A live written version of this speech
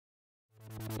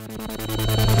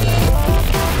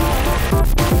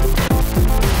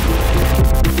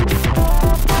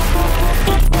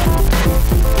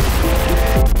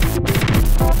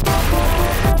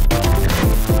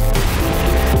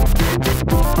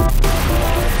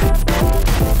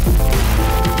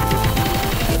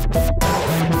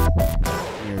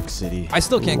I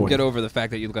still can't get over the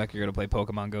fact that you look like you're gonna play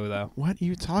Pokemon Go though. What are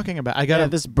you talking about? I got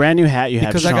this brand new hat you have,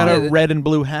 because Sean. I got a red and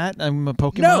blue hat. I'm a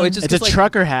Pokemon. No, it's just a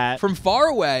trucker hat. From far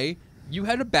away, you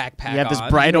had a backpack. You have this on,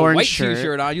 bright orange white shirt.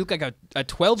 T-shirt on. You look like a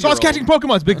 12-year-old. So I was catching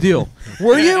Pokemon's big deal.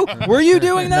 Were you? Were you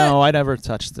doing that? No, I never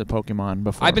touched the Pokemon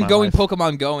before. I've been in my going life.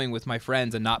 Pokemon going with my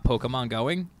friends and not Pokemon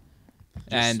going.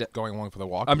 And going along for the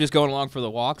walk. I'm just going along for the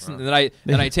walks, and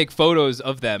then I take photos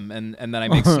of them, and then I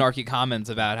make snarky comments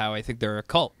about how I think they're a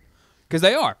cult, because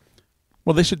they are.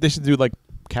 Well, they should do like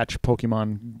catch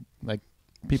Pokemon, like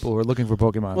people who are looking for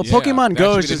Pokemon. Well, Pokemon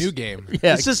Go is a just new game.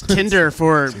 Yeah, it's just Tinder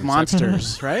for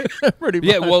monsters, right? pretty much.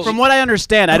 Yeah, well, From what I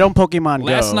understand, I don't Pokemon Go.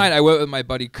 Last night I went with my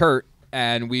buddy Kurt,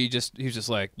 and he was just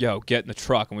like, "Yo, get in the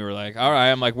truck," and we were like, "All right."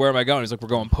 I'm like, "Where am I going?" He's like, "We're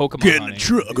going Pokemon hunting."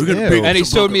 truck. We're gonna Ew. And he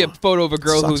showed me a photo of a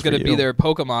girl who was Sucks going for to be you. there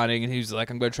Pokemoning, and he was like,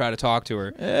 "I'm going to try to talk to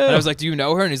her." And I was like, "Do you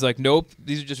know her?" And he's like, "Nope.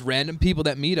 These are just random people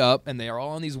that meet up, and they are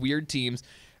all on these weird teams."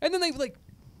 And then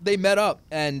they met up,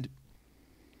 and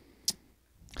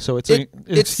So it's an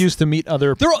excuse to meet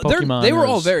other Pokemon. they were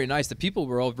all very nice. The people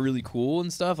were all really cool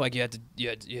and stuff. Like you had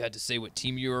to say what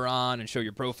team you were on and show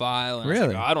your profile. And I was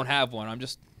Really? like, I don't have one. I'm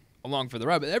just along for the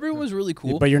ride. But everyone was really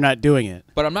cool. But you're not doing it.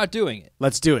 But I'm not doing it.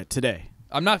 Let's do it today.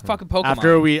 I'm not fucking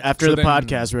Pokemon. After So the then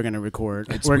podcast, we're gonna record.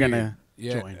 It's We're weird. gonna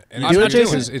Yeah, join. and You it's do it, weird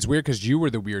Jason? 'cause- it's weird because you were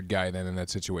the weird guy then in that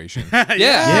situation.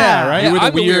 yeah, right? You were the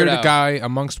I'm weird weirdo. guy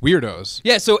amongst weirdos.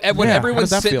 Yeah, so when Yeah, how everyone's does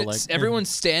that sitting, feel like? everyone's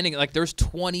standing, like there's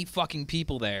 20 fucking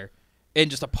people there in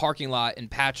just a parking lot in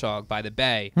Patchogue by the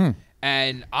bay,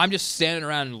 and I'm just standing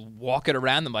around and walking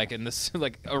around them like in this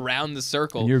around the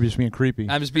circle. And you're just being creepy.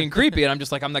 I'm just being creepy, and I'm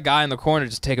just like I'm the guy in the corner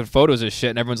just taking photos of shit,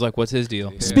 and everyone's like, "What's his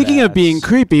deal?" Speaking of being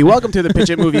creepy, welcome to the Pitch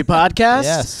It Movie Podcast.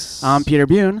 Yes. I'm Peter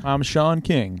Bune, I'm Sean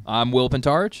King. I'm Will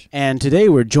Puntarich. and today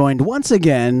we're joined once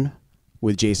again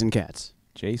with Jason Katz.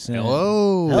 Jason.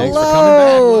 Hello. Thanks for Hello,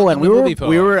 coming back. and we Welcome to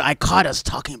were Movie I caught us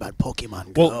talking about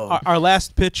Pokemon Go. Well, our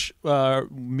last pitch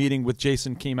meeting with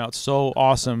Jason came out so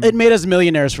awesome. It made us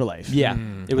millionaires for life. Yeah.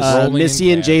 It was Rolling in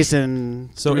Missy and cash. Jason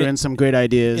So threw in some great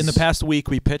ideas. in the past week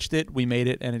we pitched it, we made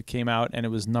it, and it came out, and it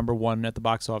was #1 at the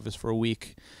box office for a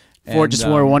week. for And, just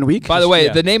for 1 week. By the way,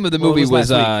 Yeah. the name of the Well, it movie was was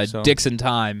last week, so- Dixon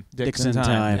Time. Dixon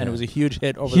Time. And it was a huge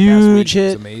hit over the past week. Huge hit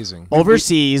It's amazing.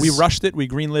 overseas. We rushed it, we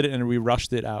greenlit it, and we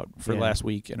rushed it out for Yeah. last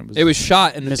week, and It was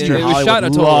shot in Mr. it was Hollywood shot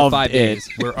in a total of loved 5 it. days.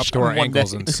 We're up to our One day.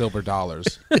 ankles in silver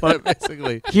dollars. But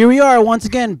basically. here we are once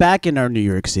again back in our New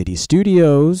York City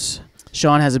studios.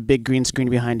 Sean has a big green screen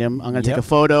behind him. I'm gonna take a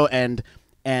photo and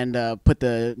put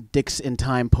the Dicks in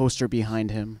Time poster behind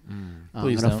him. I'm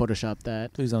Please gonna don't. Photoshop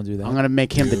that. Please don't do that. I'm gonna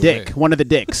make him the Do dick, it. one of the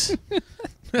dicks.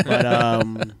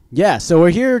 But yeah, so we're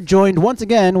here joined once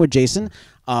again with Jason.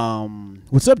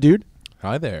 What's up, dude?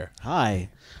 Hi there. Hi.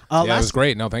 Yeah, it last- was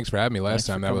great. No, thanks for having me last Thanks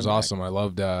for time. That was coming back. awesome.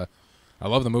 I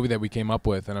love the movie that we came up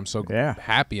with, and I'm so Yeah.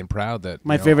 happy and proud that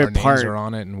My you know, favorite our names part. are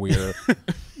on it, and we're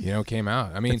came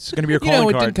out. I mean, It's gonna be your you know, calling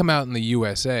it card. didn't come out in the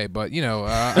USA, but you know,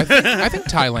 I think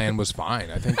Thailand was fine.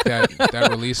 I think that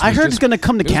release. Was I heard just, it's gonna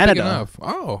come to it was big Canada. enough.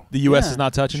 Oh, The U.S. Yeah, is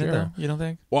not touching it, sure. though. You don't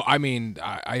think? well, I mean,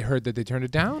 I heard that they turned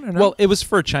it down. Or no? Well, it was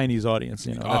for a Chinese audience.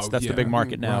 You know, that's yeah. the big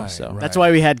market now. Right, So right. That's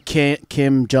why we had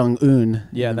Kim Jong Un.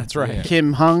 yeah, that's right. Yeah.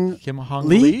 Kim Hung Kim Hong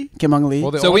Lee. Lee. Kim Hung Lee. Well,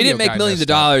 the So we audio didn't make guy millions of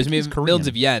messed up. dollars, we He's made millions Korean.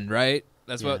 of yen, right?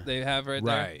 That's Yeah. what they have right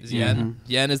there. Right. Is yen. Mhm.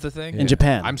 Yen is the thing. In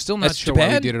Japan. I'm still not That's sure why we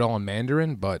Japan? did it all in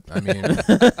Mandarin, but I mean,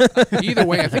 either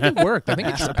way, I think it worked. I think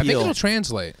it'll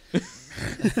translate.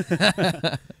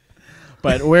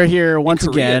 But we're here once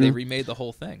Korea, they again. remade the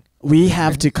whole thing. We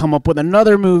have to come up with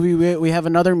another movie. We have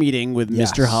another meeting with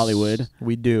Yes. Mr. Hollywood.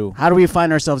 We do. How do we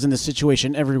find ourselves in this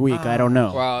situation every week? I don't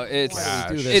know. Well, it's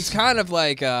Gosh. it's kind of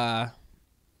like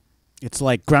It's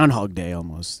like Groundhog Day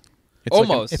almost. It's like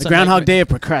Almost. It's a Groundhog nightmare. Day of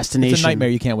procrastination. It's a nightmare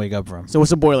you can't wake up from. So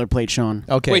what's a boilerplate, Sean?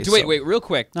 Okay. wait, so- real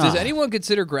quick. Does Ah. anyone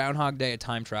consider Groundhog Day a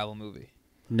time travel movie?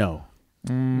 No.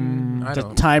 Mm, I It's a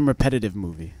don't. time repetitive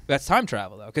movie. That's time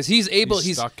travel though, because he's able.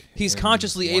 He's stuck He's in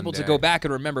consciously one able to day. go back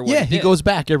and remember what yeah, he he did. goes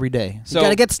back every day. So you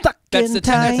gotta get stuck that's in the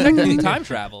time. that's technically time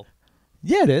travel.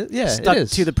 Yeah, it is. Yeah, Stuck it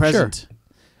is. to the present.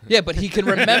 Yeah, but he can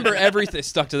remember everything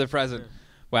stuck to the present.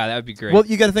 Wow, that would be great. Well,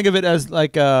 you got to think of it as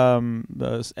like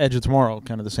the Edge of Tomorrow,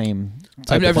 kind of the same.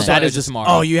 Type I've never of saw thing. Edge of Tomorrow.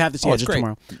 Oh, you have to see Oh, Edge it's of great.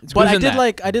 Tomorrow. It's But Who's I in did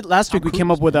that? I did last week. We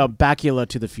came up with a Bacula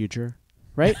to the future,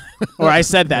 right? Or I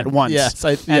said that once. Yes,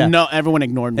 and yeah. no, everyone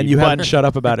ignored me. And you but haven't shut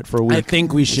up about it for a week. I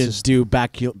think we It's should just- do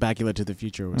Bacula to the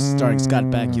future, starring Scott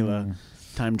Bakula,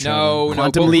 time travel, no,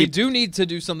 quantum but we leap. do need to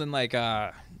do something like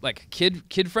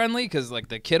kid friendly, because like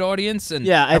the kid audience and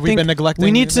Yeah, I Have we think been neglecting, we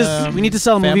need to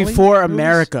sell a movie family for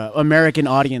movies? American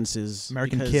audiences,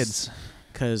 American kids.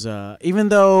 Because even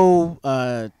though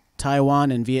Taiwan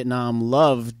and Vietnam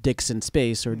love dicks in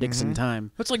space or dicks in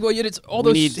time. It's like, well, yet it's all We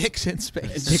those need Dicks in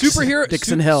space. Dicks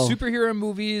in hell. Superhero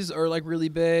movies are like really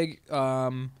big.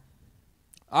 We're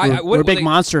big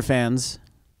monster fans.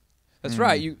 That's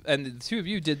right. You and the two of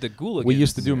you did the Gouligans. We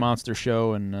used to do Monster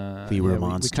Show, and We were we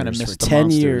monsters kind of for missed the 10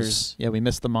 monsters. years. Yeah, we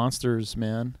missed the monsters,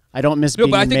 man. I don't miss No,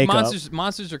 being but I in think makeup.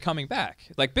 monsters are coming back,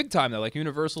 like big time though. Like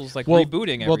Universal's like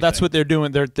rebooting everything. Well, that's what they're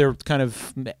doing. They're kind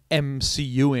of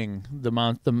MCUing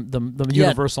the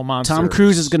Universal monsters. Tom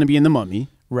Cruise is going to be in The Mummy.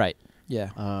 Right.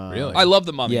 Yeah. Really? I love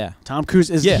the Mummy. Yeah. Tom Cruise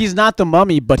is Yeah. he's not the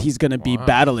Mummy, but he's going to be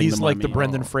battling He's the like Mummy. the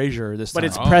Brendan Fraser this But time.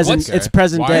 it's Oh, present. okay. It's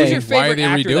present Why day. Who's your Why are favorite they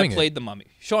actor redoing that it? played the Mummy?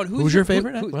 Sean, Who's your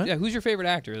favorite? What? Yeah, who's your favorite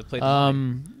actor that played the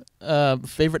Mummy?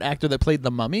 Favorite actor that played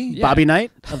the Mummy? Yeah. Bobby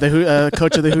Knight, of the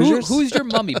coach of the Hoosiers. Who's your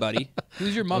mummy, buddy?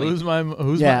 Who's your mummy? Who's my?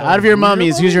 yeah, out of your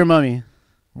mummies, who's your mummy?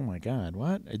 Oh my God!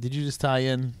 What did you just tie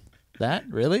in? That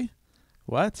really?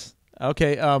 What?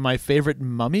 Okay. My favorite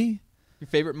mummy. Your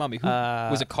favorite mummy? Who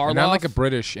was it? Karloff? Not like a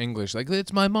British English. Like,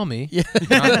 it's my mummy. Yeah. Not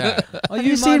that. Oh, Have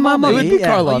you seen my It mummy? would be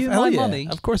Yeah. Karloff. you Hell my yeah. mummy?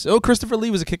 Of course. Oh, Christopher Lee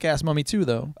was a kick-ass mummy too,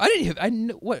 though. I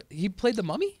know what he played the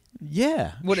Mummy.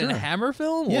 Yeah. What sure. in a Hammer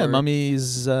film? Yeah, or?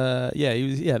 mummies. Yeah, he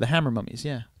was. Yeah, the Hammer mummies.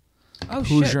 Yeah. Oh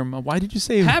Hoosier. shit. Why did you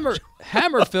say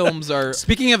Hammer films are.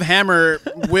 Speaking of Hammer,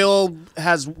 Will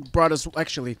has brought us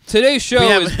actually. Today's show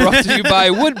have- is brought to you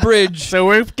by Woodbridge. So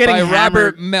we're getting by hammered.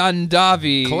 Robert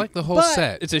Mondavi. Collect the whole But-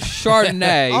 set. It's a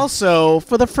Chardonnay. Also,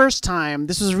 for the first time,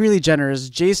 this was really generous.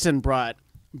 Jason brought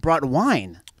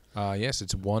wine. Yes,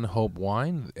 it's One Hope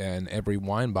Wine, and every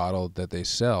wine bottle that they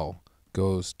sell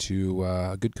goes to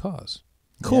a good cause.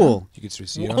 Cool. You can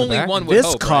see it on Only the back. one would This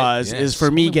hope, right? cause Yes, is for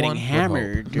me only getting one would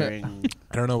hammered hope. during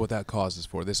I don't know what that cause is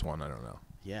for. This one, I don't know.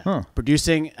 Yeah.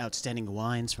 Producing outstanding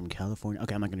wines from California.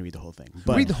 Okay, I'm not going to read the whole thing.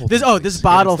 But Read the whole this, thing, oh, please. this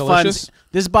bottle It's funds delicious.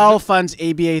 this bottle funds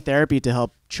ABA therapy to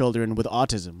help children with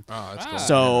autism. Oh, that's Ah. cool.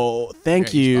 So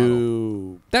thank Yeah, each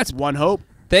you. That's One Hope.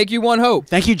 Thank you, One Hope.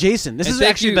 Thank you, Jason. This And is thank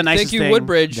actually you, the nicest Thank you, thing.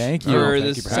 Woodbridge. Thank you. For Thank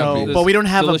this, you for So, having me. this but we don't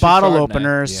have a delicious bottle Chardonnay.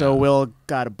 opener, so Yeah. Will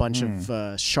got a bunch of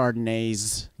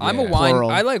Chardonnays. I'm a Yeah. wine. Plural.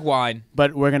 I like wine.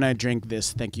 But we're gonna drink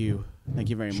this. Thank you. Thank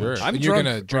you very Sure. much. I'm And you're drunk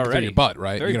gonna drink through already. your butt,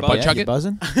 right? Very You're gonna buzzed. butt chug you it.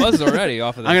 buzzing? Buzzed already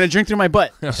off of this. I'm gonna drink through my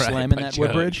butt. Slamming butt that chug.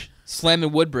 Woodbridge.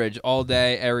 Slamming Woodbridge all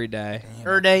day, every day.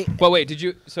 Day. But wait, did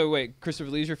you? So wait, Christopher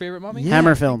Lee's your favorite mummy? Yeah,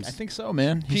 Hammer I think- films. I think so,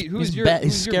 man. Pete, who's he's your- he's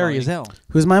who's your scary mummy? as hell.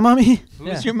 Who's my mummy?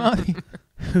 Who's your mummy?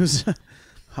 Who's? Who's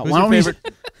Why your don't we? favorite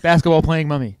basketball playing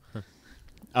mummy?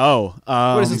 Oh,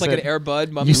 What is this, you like an said- Air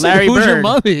Bud mummy? You said Larry who's your Bird.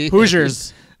 mummy?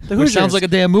 Hoosiers. The Which Hoosiers. sounds like a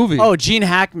damn movie. Oh, Gene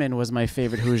Hackman was my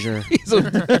favorite Hoosier.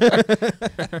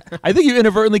 I think you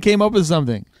inadvertently came up with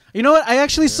something. You know what?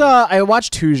 I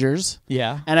watched Hoosiers,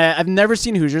 Yeah. and I've never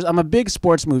seen Hoosiers. I'm a big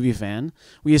sports movie fan.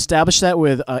 We established that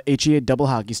with HEA double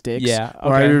hockey sticks. Yeah,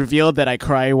 Where I okay. revealed that I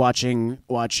cry watching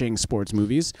sports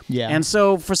movies. Yeah. And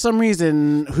so for some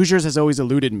reason, Hoosiers has always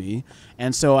eluded me,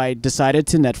 and so I decided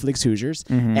to Netflix Hoosiers,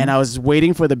 and I was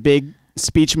waiting for the big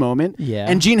speech moment. Yeah.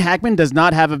 And Gene Hackman does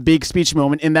not have a big speech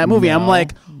moment in that movie. I'm No.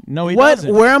 like, No, he what?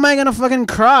 doesn't. Where am I gonna fucking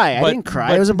cry? I But- didn't cry.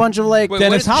 but It was a bunch of like Wait,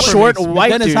 Dennis what is- Hopper short makes, white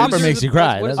Dennis dudes. Hopper Who's makes the- you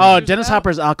cry. what is- doesn't Oh, Hoosiers Dennis about?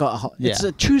 Hopper's alcohol. It's Yeah.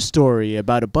 a true story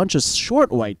about a bunch of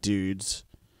short white dudes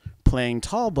playing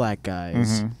tall black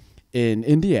guys in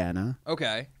Indiana.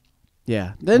 Okay.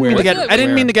 Yeah, didn't Where- mean to get. What's I didn't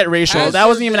where? mean to get racial. Has That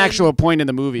wasn't there even been- actually a point in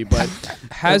the movie, but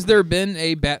Has there been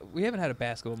a we haven't had a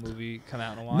basketball movie come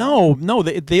out in a while. No,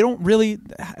 they don't really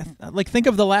like think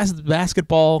of the last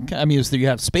basketball. I mean, you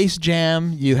have Space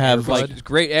Jam, you have Like like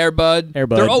great Air Bud. Air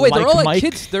Bud. They're all they're Like all like Mike.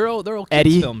 kids. They're all kids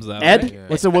Eddie, films though. Ed. right? Yeah.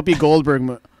 What's the Whoopi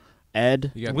Goldberg?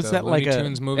 Ed. You got What's the that, like Looney a-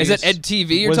 Tunes movies? Is it Ed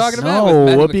TV you're Was- talking about? No,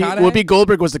 with Matthew Whoopi McConaughey?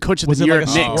 Goldberg was the coach of the Was New it York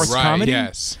like a Knicks. sports right, comedy?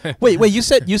 Yes. wait.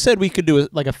 You said we could do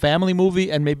like a family movie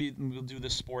and maybe we'll do the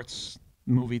sports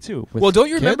movie too. with Well, don't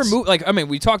you remember? kids? Like, I mean,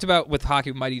 we talked about with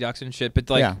hockey, Mighty Ducks and shit, but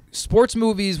like Yeah. sports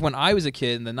movies when I was a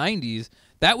kid in the '90s,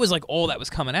 that was like all that was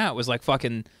coming out was like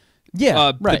fucking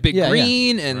Yeah, right. the Big yeah,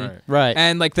 Green and Right. Right.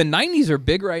 and like the '90s are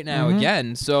big right now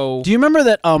again. So Do you remember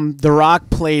that The Rock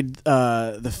played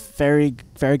the fairy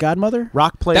godmother?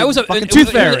 Rock played that was a fucking and Tooth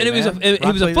it was, Fairy. and it was a man. he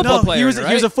Rock was a played- football No, player. he was right?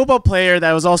 he was a football player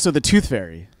that was also the Tooth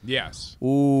Fairy. Yes.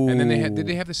 Ooh. And then did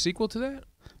they have the sequel to that?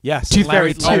 Yes, Tooth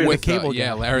Larry, Fairy Larry two. the Cable yeah,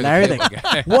 Guy. Larry, Larry the Cable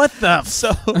Guy. What the? So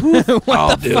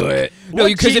I'll do it. No,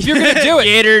 because if you're gonna do it,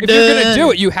 if you're gonna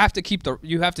do it, you have to keep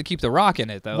the Rock in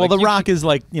it though. Well, Like, The you Rock is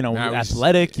like No, he's-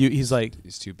 athletic. He's like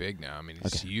He's too big now. I mean,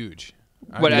 he's huge.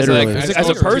 What, I as, mean, like, Literally. as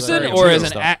a person or as an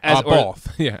stuff. as or,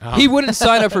 both? Yeah. he wouldn't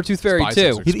sign up for Tooth Fairy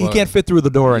Biceps too. are- he can't fit through the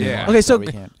door anymore. Yeah. Okay, so we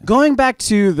can't. going back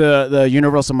to the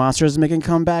Universal Monsters making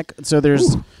comeback. So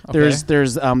there's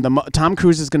Tom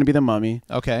Cruise is going to be the Mummy.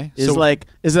 Okay, Is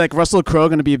like Russell Crowe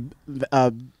going to be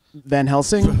Van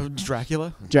Helsing,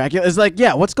 Dracula. Dracula. It's like,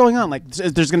 yeah, what's going on? Like,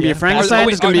 there's gonna be a Frankenstein. Are-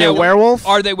 There's gonna be are- a werewolf.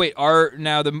 Are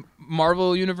now the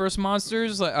Marvel Universe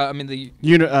monsters? I mean the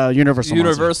Universal.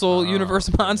 Universal Universe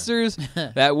monsters.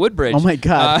 That Woodbridge. Oh my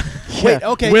God. Wait,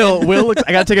 okay. Will looks.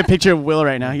 I gotta take a picture of Will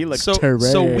right now. He looks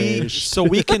So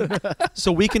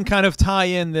we can kind of tie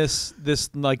in this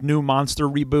like new monster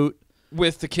reboot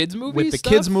with the kids movie. with the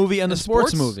stuff? kids movie and the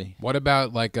sports sports? movie. What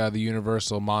about like the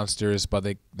Universal monsters, but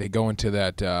they go into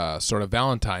that sort of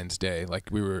Valentine's Day, like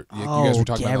you guys were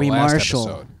talking Gary about in the last Marshall.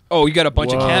 episode. Oh, you got a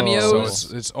bunch of Whoa. cameos.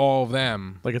 So it's all of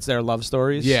them. Like it's their love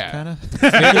stories. Yeah. kind of.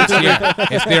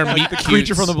 It's their meet The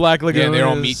creature from the Black Lagoon. Yeah, they're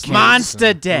all is meet cutes.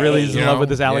 Monster Day. Really is in You love know? with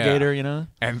this alligator. Yeah. You know.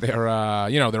 And they're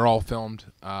all filmed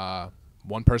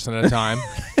one person at a time.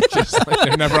 Just like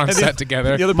they're never on set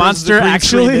together. The other Monster person's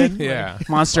the green actually. screen in. Yeah.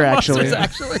 Monster actually.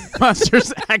 Actually,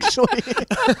 Monsters actually.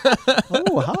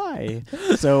 Oh hi.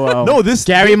 So No, this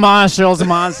Gary Marshall's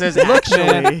Monsters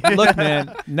actually. Look,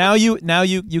 man. Now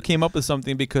you came up with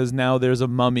something because now there's a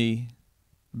mummy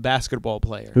basketball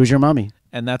player, Who's your mommy?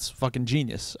 and that's fucking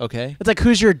genius. Okay. It's like,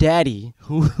 who's your daddy?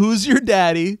 Who's your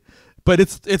daddy? But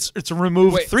it's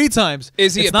removed Wait, 3 times.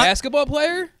 is he It's a not, basketball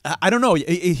player? I don't know.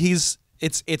 It's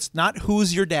not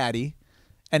who's your daddy,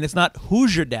 and it's not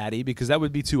who's your daddy because that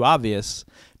would be too obvious.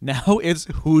 Now it's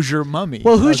who's your mummy.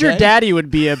 Well, who's your okay? daddy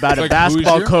would be about a Like,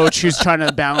 basketball who's your- coach who's trying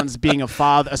to balance being a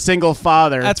single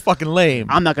father. That's fucking lame.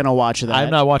 I'm not gonna watch that.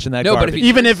 I'm not watching that. No, but garbage. if he-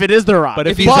 Even if it is The Rock. But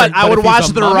But if he's a- I but would if he's watch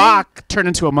a The mummy? Rock turn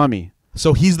into a mummy.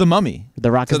 so he's the mummy.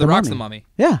 The Rock So is the the Rock's mummy. the mummy.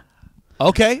 Yeah.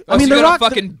 Okay. Oh, I mean, so The you got Rock- a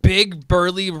fucking big,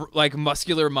 burly, like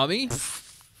muscular mummy.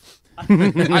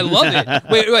 I love it.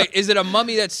 Wait, is it a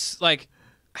mummy that's like?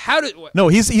 How did? No,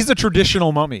 he's a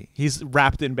traditional mummy. He's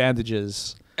wrapped in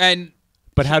bandages. And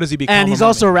But how does he become? And a he's mummy?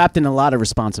 also wrapped in a lot of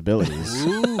responsibilities.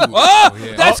 Yeah.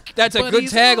 that's a But good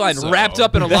he's tagline. also- Wrapped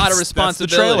up in a lot of That's the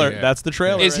responsibility. trailer. Yeah. That's the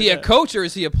trailer. Is he a coach or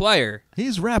is he a player?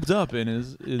 He's wrapped up in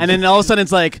his. And then all of a sudden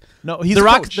it's like, no, he's The a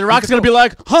Rock. coach. The Rock's He's a gonna be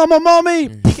like, I'm a mummy.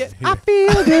 I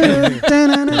feel good.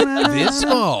 This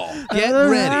fall, get I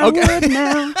ready. would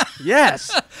now.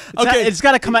 Yes. Okay. It's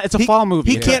got to come out. It's a fall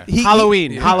movie. He can't. He,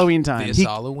 Halloween. Yeah. Halloween time. This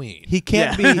Halloween. He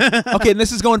can't be okay. And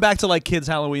this is going back to like kids'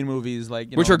 Halloween movies, like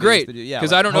Which know, are they used great, to do- yeah,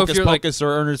 'cause like I don't know if Hocus you're, like, Pocus or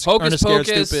Ernest Hocus Scared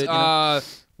Pocus. Stupid. You know?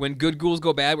 When Good Ghouls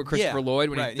Go Bad with Christopher Yeah, Lloyd.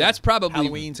 right, That's probably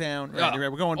Halloween Town. Right, Oh, you're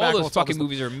right. We're going all back. those all fucking stuff.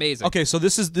 movies are amazing. Okay, so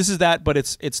this is that, but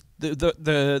it's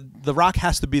the Rock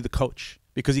has to be the coach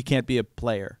because he can't be a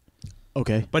player.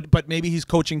 Okay. But maybe he's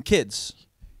coaching kids,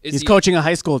 Is He's he- coaching a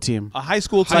high school team. a high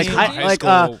school team. Like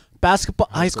basketball.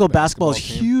 High school basketball is basketball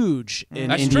team. huge in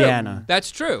That's Indiana. True.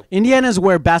 That's true. Indiana is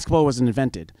where basketball was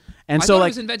invented, and I so thought it like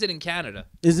was invented in Canada.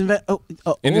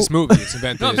 In this movie, it's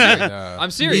invented in I'm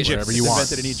serious. wherever you It's want.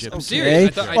 invented in Egypt. I'm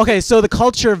serious. Okay. Okay, so the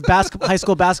culture of high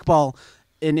school basketball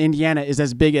in Indiana is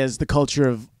as big as the culture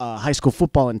of high school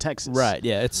football in Texas. Right.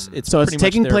 Yeah. It's So it's pretty much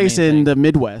taking their place main in thing. the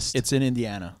Midwest, It's in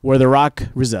Indiana. where The Rock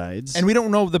resides. And we don't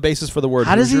know the basis for the word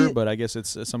How does Hoosier, he- but I guess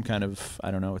it's some kind of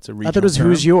I don't know. It's a regional I thought it was term.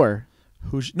 Who's Your.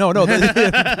 No,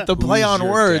 the play on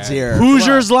Hoosier words dad. here.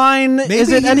 Hoosier's line Maybe is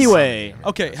it he's- anyway?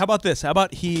 Okay, how about this? How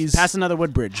about he's Pass another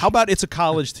Woodbridge. How about it's a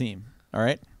college team? All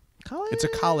right, College? it's a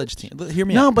college team. Hear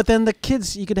me No, out. but then the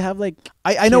kids, you could have like.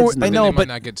 I know, kids in I the- know, they but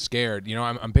might not get scared. You know,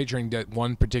 I'm picturing that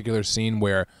one particular scene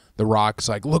where The Rock's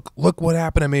like, look what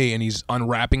happened to me, and he's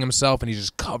unwrapping himself, and he's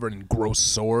just covered in gross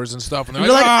sores and stuff. And they're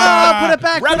You're like, ah! put it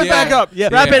back, wrap put it it back Yeah. up. Yeah,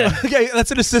 Wrap Yeah. it. Okay, that's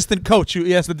an assistant coach who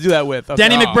he has to do that with. Okay.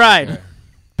 Danny Oh, McBride. okay.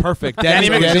 Perfect. Danny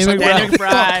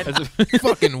McBride.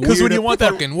 Fucking weird. 'Cause when you want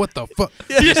that- fucking what the fuck?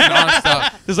 Just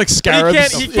nonstop. There's like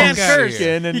scarabs. He can't Fuck outta curse.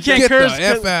 here. And He can't Get curse. the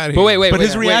F out of But here. wait, but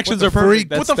his wait, reactions what are the perfect.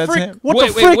 freak? What the That's frick? him. What wait,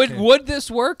 the frick? would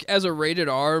this work as a rated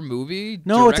R movie?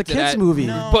 No, it's a directed kids at- movie.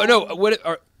 But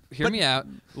no, hear me out.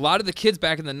 A lot of the kids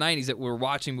back in the '90s that were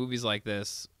watching movies like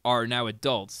this are now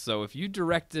adults. So if you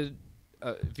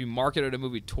if you marketed a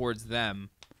movie towards them,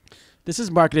 This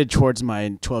is marketed towards my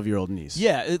 12-year-old niece.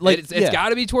 Yeah, it's got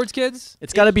to be towards kids.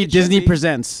 It's got to be It should Disney be.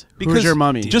 Presents. Who's Your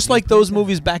Mummy? Just like those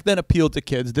movies back then appealed to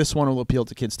kids, this one will appeal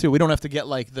to kids too. We don't have to get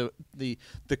like the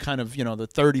kind of the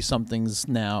 30-somethings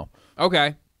now.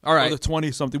 Okay, all Or right. the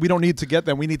 20-something. We don't need to get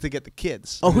them. We need to get the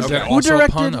kids. Oh, Is that who also a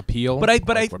directed? pun appeal? But I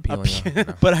Like we're peeling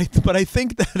on- but I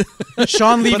think that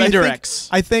Sean but Levy I think- directs.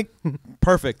 I think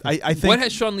perfect. I think What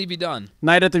has Sean Levy done?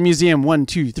 Night at the Museum 1,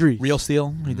 2, 3. Real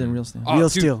Steel. He did Real Steel. Oh, Real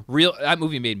dude, Steel. That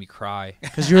movie made me cry.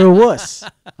 Because you're a wuss.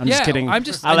 I'm yeah, just kidding.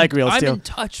 I like Real I'm Steel. in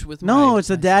touch with. No, my, it's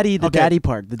the daddy Okay.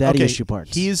 part, the daddy Okay, issue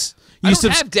parts. He's I you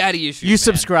don't have daddy issues. you man.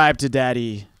 subscribe to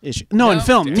daddy issue. No, in No,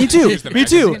 film. dude. Me too. Here's the Me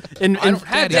too. magazine. In I don't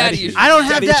have daddy issues. I don't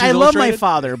have Daddy that. Issues I love my Illustrated?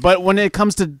 father, but when it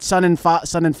comes to son and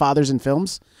fathers in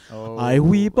films, I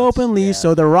weep let's- openly. yeah.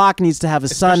 So The Rock needs to have a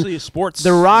son. Especially sports.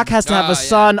 The Rock has to have Ah, a yeah.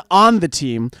 son on the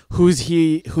team who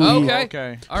Okay.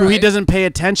 All he right. doesn't pay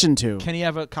attention to. Can he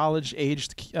have a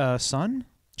college-aged son?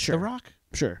 Sure. The Rock.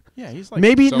 Sure. Yeah, he's like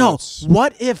Maybe So no. it's-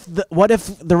 What if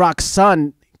the Rock's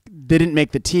son didn't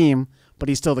make the team, but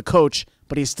he's still the coach,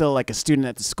 but he's still like a student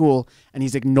at the school, and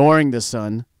he's ignoring the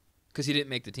son Because he didn't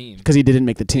make the team. because he didn't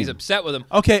make the team. He's upset with him.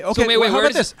 Okay. So wait, how where about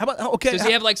does- this? How about okay? Does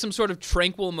he have like some sort of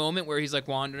tranquil moment where he's like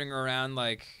wandering around,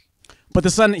 like But the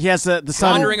son, he has the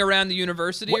son. wandering around the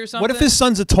university or something? What if his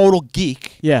son's a total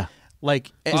geek? Yeah.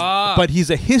 Like, Ah. but he's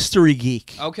a history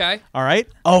geek. Okay. All right.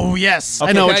 Oh yes, I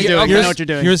Okay, know what okay, you're doing. okay. I know what you're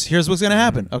doing. Here's what's gonna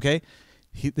happen. Okay.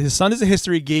 His son is a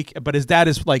history geek, but his dad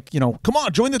is like, come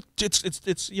on, join the.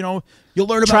 It's you'll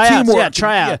learn about Tryouts, teamwork. yeah,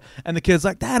 tryout. And the kid's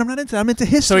like, Dad, I'm not into. I'm into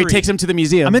history. So he takes him to the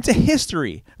museum. I'm into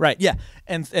history. Right. Yeah.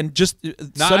 And just. No, I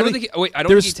don't suddenly- think. I don't think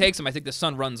there's- he takes him. I think the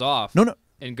son runs off. No.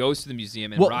 And goes to the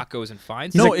museum, and Well, Rock goes and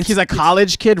finds he's, him. no, he's a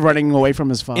college kid running away from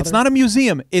his father. It's not a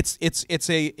museum. It's a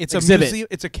Exhibit. museum.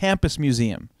 It's a campus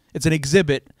museum. It's an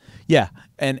exhibit. Yeah.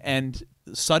 And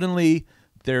suddenly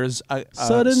there's a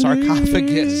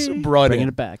sarcophagus brought bringing in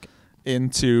it back.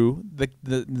 into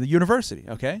the university.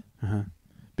 Okay. Uh-huh.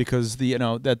 Because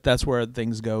that's where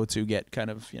things go to get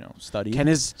kind of studied.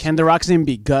 Can the Rock's name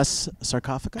be Gus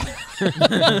Sarcophagus?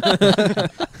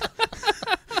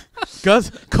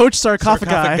 Gus Coach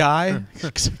Sarcophagi. guy.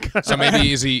 So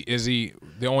maybe is he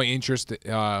the only interest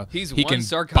He's he one can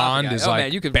sarcophagi. bond is Oh, like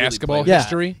man, you could really basketball play that.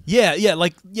 history? Yeah,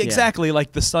 exactly.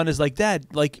 Like the son is like, Dad,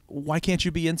 like why can't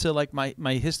you be into like my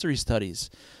history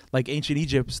studies, like ancient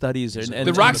Egypt studies? And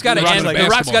The Rock's got to Rock's answer. like The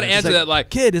Rock's got to basketball. answer that like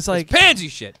kid is like pansy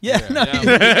shit. Yeah, no, You know? He's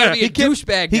got to be a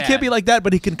douchebag. He dad. can't be like that,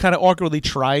 but he can kind of awkwardly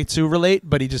try to relate,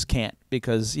 but he just can't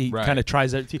because he Right. kind of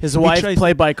tries it. His wife,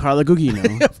 played by Carla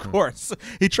Gugino. of course,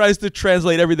 he tries to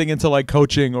translate everything into like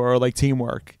coaching or like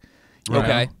teamwork. you Right.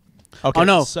 Okay. know? Okay. Oh,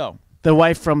 no. So The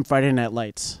wife from Friday Night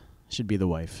Lights should be the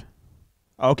wife.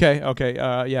 okay.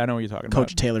 Yeah, I know what you're talking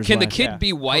Coach about. Taylor's Can the wife. kid yeah.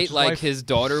 be white Coach's like wife. his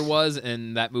daughter was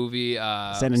in that movie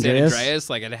San Andreas?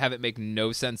 Like, and have it make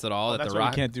no sense at all that That's The why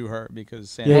Rock. you can't do her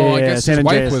because Yeah, Well, I yeah, guess San his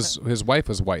Andreas. wife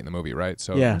was white in the movie, right?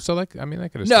 So Yeah. So like I mean that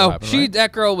could have No, still happened, right?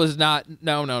 that girl was not.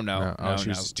 No. Oh, she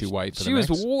was too white for She the was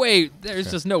mix? way. There's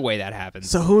just no way that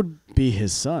happens. So who'd be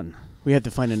his son? We have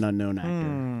to find an unknown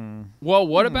actor. Well,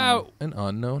 what about An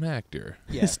unknown actor.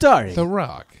 Yeah. Starring The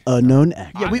Rock. unknown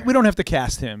actor. Yeah, we don't have to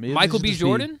cast him. Michael B.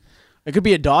 Jordan? It could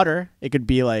be a daughter. It could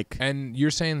be like And you're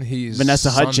saying he's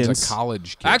Vanessa son's Hudgens. a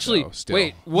college kid, Actually, though, still.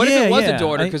 wait. What if Yeah, it was yeah. a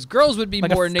daughter? Because girls would be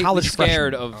like a more innately college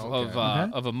scared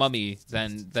freshman. of a mummy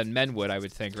than men would. I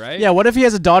would think, right? yeah. What if he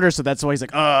has a daughter? So that's why he's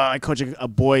like, I coach a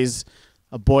boys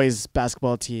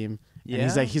basketball team. And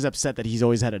he's Yeah. like he's upset that he's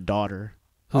always had a daughter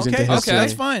who's into Okay, history.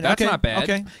 that's fine. That's okay. not bad.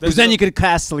 Okay. Because then you could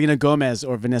cast Selena Gomez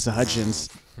or Vanessa Hudgens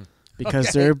because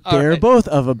they're all right. both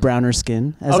of a browner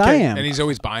skin as I Okay, am. And he's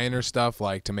always buying her stuff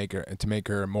like to make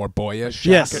her more boyish.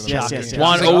 Yes, Shocking. yes, Shocking. yes, yes.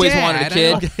 Juan She's like, always "Dad, wanted a I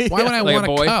kid." don't- Why would I Like a want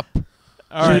boy? a cup?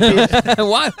 All right.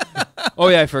 what? Oh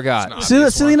yeah, I forgot. It's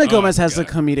not- Selena Oh, Gomez has the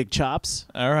God. comedic chops,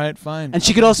 All right. Fine. and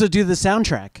she could also do the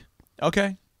soundtrack.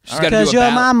 Okay. She's got to Because do a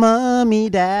you're ballad. my mommy,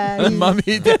 daddy, Mommy,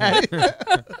 daddy.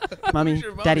 mommy,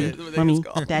 your mommy daddy, is what mommy, it's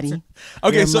called. daddy.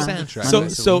 Okay, You're so my- Soundtrack so by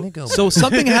so Selena Gomez. so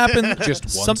something happened. Just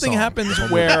one something song. happens The whole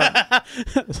where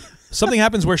something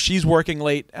happens where she's working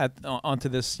late onto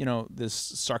this this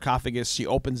sarcophagus. She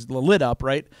opens the lid up,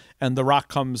 right, and The Rock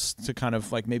comes to kind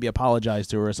of like maybe apologize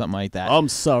to her or something like that. I'm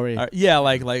sorry. Yeah,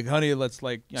 like honey, let's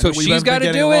like. I So know we've she's been got to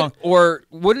getting do along. it, or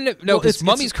wouldn't it? No, Well, because it's-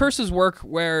 Mummy's curses work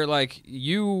where like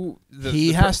you.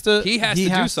 He has to. He has to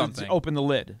do something. open the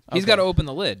lid. He's got to open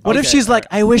the lid. What if Okay, she's all like,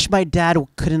 I wish my dad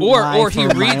couldn't Or- lie or he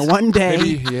for my reads- one day.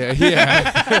 Maybe,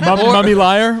 yeah. Mummy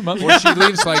liar. Or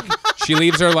she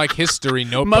leaves her like history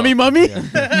notebook. Mummy?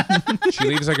 She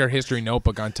leaves like her history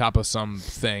notebook on top of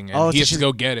something, and Oh, he so has to she's-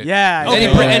 go get it. Yeah. And he,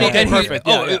 Okay, pr- and he, okay, and he, perfect.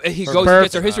 oh, Yeah, yeah. he Perfect. goes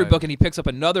gets her history Perfect. book and he picks up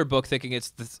another book thinking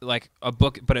it's like a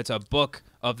book, but it's a book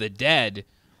of the dead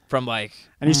from like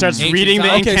And he starts ancient reading the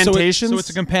times. incantations. So it's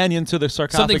a companion to the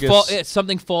something sarcophagus.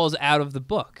 something falls out of the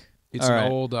book. It's All an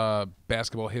right. old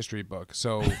basketball history book.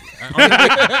 So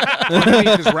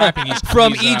underneath his rapping, he's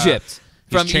From he's, Egypt.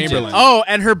 From Chamberlain. Egypt. Oh,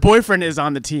 and her boyfriend is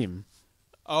on the team.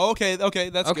 Oh, okay, that's Okay.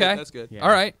 good. That's good. Yeah. All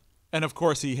right. And of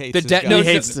course, he hates The his dead. guy. No, He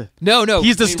hates no.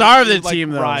 He's the He- star of he, the like,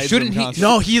 team, though. rides Shouldn't him he-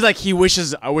 constantly. No, he's like, he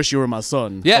wishes, I wish you were my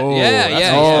son. Yeah, Oh, yeah, that's-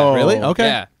 yeah. Oh, yeah. really? Okay.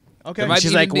 Yeah. Okay. There might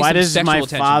She's even like, be why some does sexual my tension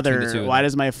between the two father, of why them.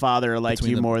 does my father like Between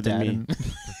you the more than dad me? and-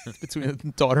 between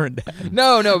the daughter and dad.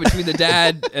 No, between the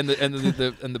dad and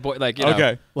the boy, like you know.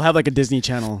 Okay. We'll have like a Disney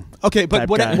Channel. Okay, but type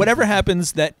guy. whatever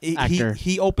happens, that Actor.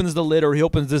 he opens the lid or he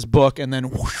opens this book and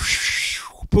then whoosh,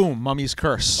 boom, mummy's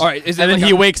curse. All right, is it And then like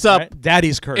he wakes up. Right?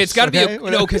 Daddy's curse. It's got to okay?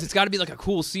 be because it's got to be like a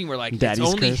cool scene where like Daddy's it's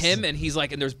only curse. him and he's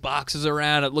like, and there's boxes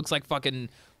around. It looks like fucking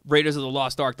Raiders of the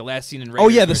Lost Ark, the last scene in Raiders. Oh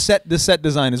yeah, the set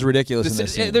design is ridiculous in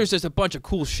this scene. There's just a bunch of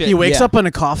cool shit. He wakes Yeah. up in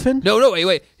a coffin. No,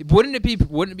 wait. Wouldn't it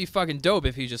be fucking dope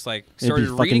if he just like be started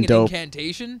fucking reading an dope.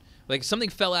 incantation? Like something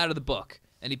fell out of the book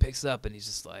and he picks it up and he's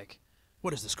just like,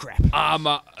 What is this crap?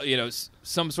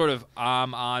 some sort of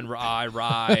on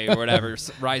rye or whatever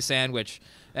rye sandwich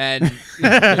and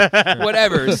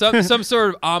whatever some sort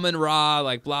of Amun Ra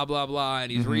like blah blah blah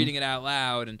and he's reading it out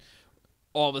loud and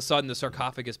all of a sudden the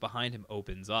sarcophagus behind him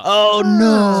opens up. Oh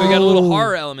no! So you got a little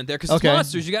horror element there because Okay. it's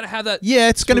monsters. You got to have that. Yeah,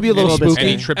 it's going to be a little bit spooky.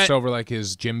 And he trips over like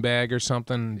his gym bag or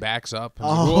something, backs up.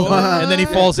 And And then he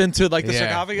falls into like the Yeah.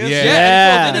 sarcophagus. Yeah. Yeah,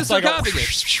 Yeah. and it's like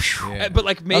sarcophagus. Yeah. But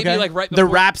like maybe Okay. like right The before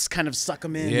wraps kind of suck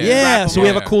him in. Yeah. Yeah, Wrap so him we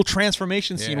have up. a cool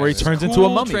transformation scene Yeah. where he It's turns into cool a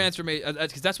mummy. transformation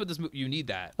because that's what this you need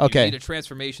that. Okay. You need a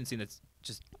transformation scene that's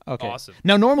just Okay. awesome.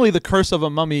 Now, normally the curse of a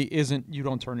mummy isn't you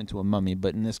don't turn into a mummy,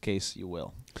 but in this case you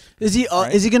will. Is he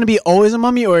Right? is he going to be always a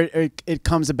mummy, or it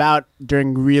comes about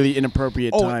during really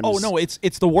inappropriate times? Oh no, it's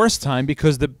the worst time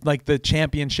because the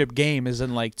championship game is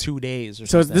in like 2 days or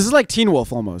So something. this is like Teen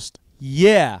Wolf almost.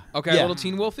 yeah. Okay, yeah. little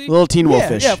Teen Wolfie. Little Teen Yeah,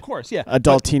 Wolfish. yeah, of course, yeah.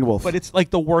 Adult Teen Wolf. But it's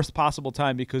like the worst possible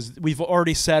time because we've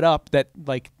already set up that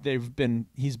like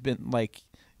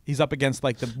he's up against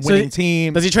like the winning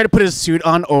team. Does he try to put his suit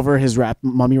on over his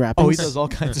mummy wrappings? Oh, he does all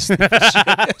kinds of stupid shit.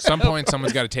 At some point,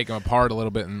 someone's got to take him apart a little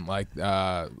bit and like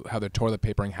how they're toilet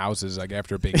papering houses like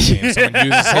after a big game. Someone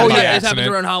uses him Oh by yeah, this happens accident.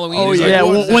 around Halloween. Oh It's like, yeah,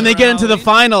 what is when this they get around into the Halloween?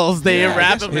 finals, they Yeah, I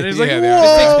wrap guess- him, and he's yeah, like, they are.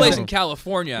 This takes "Whoa!" place in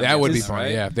California. That would be This is fun.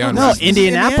 right? Yeah, if they No, undress him.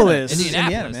 Indianapolis.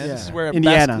 Indiana, man. Yeah. This is where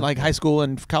Indiana. like high school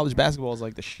and college basketball is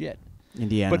like the shit.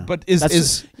 Indiana. But is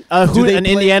That's do they in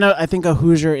play- Indiana? I think a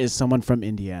Hoosier is someone from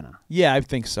Indiana. Yeah, I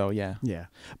think so. Yeah, Yeah,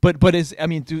 but is I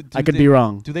mean, do I could they, be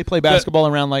wrong. Do they play basketball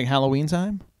around like Halloween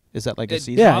time? Is that like a It-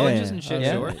 season? Yeah, colleges yeah, and shit,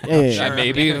 yeah. sure. Yeah.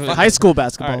 Maybe High school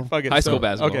basketball. All right, fuck it. high school So-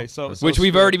 basketball. Okay, so which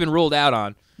we've already been ruled out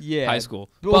on. yeah high school.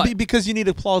 Well, But- because you need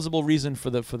a plausible reason for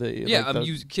the Yeah, like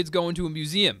the- kids going to a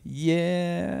museum.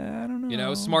 yeah, I don't know. You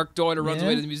know, smart daughter runs Yeah.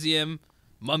 away to the museum.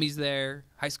 Mummy's there.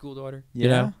 High school daughter. Yeah. You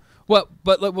know. Well,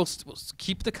 but look, we'll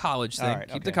keep the college thing. All right,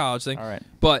 Keep the okay. college thing. All right.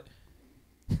 But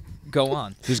go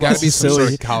on. There's got to be This is some sort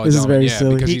silly. of college This is element, very yeah,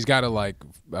 silly. because he's got to like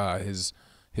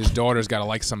his daughter's got to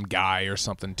like some guy or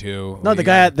something too. No, the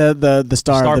guy at the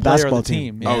star of the player basketball of the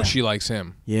team. Oh, Yeah. she likes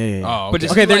him. Yeah, yeah. Oh, But okay.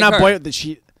 does Okay, he they're like not her?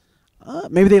 boy.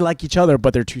 Maybe they like each other,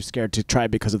 but they're too scared to try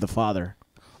because of the father.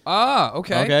 Ah,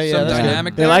 okay. Okay, yeah, Some that's good.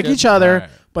 dynamic. They there. like Good. each other, Alright.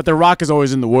 but the rock is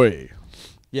always in the way.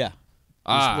 Yeah.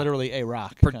 Ah. He's literally a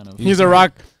rock kind of. He's a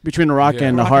rock between a rock Yeah.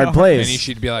 and a Rock hard and a- place. And he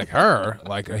should be like her.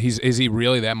 Like is he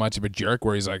really that much of a jerk?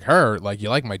 Where he's like her? Like you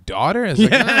like my daughter? It's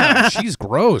like no, she's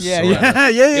gross. Yeah, or yeah.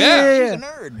 whatever. yeah.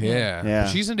 nerd. Yeah. Yeah.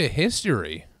 She's into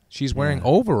history. She's wearing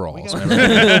overalls. Remember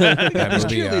that These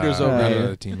movie, cheerleaders over remember here.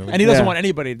 the teen movie? And he doesn't Yeah. want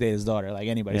anybody to date his daughter, like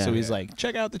anybody. Yeah. So he's Yeah. like,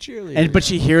 check out the cheerleader. But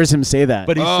she hears him say that.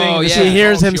 But he's Oh, saying, yeah. she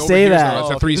hears him she say overhears that. It's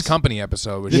Oh, a Three's this- Company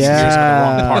episode where she hears him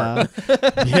at the wrong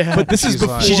part. yeah. But this is She's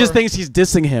before. like- She just thinks he's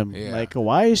dissing him. Yeah. Like,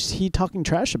 why is he talking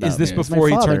trash about Is this me? Yeah. It's my before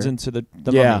he father. turns into the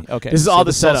Yeah. mummy? Okay. This is so all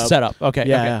the this is all setup. setup. Okay.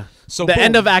 Yeah, okay. yeah. So The boom,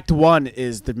 end of Act 1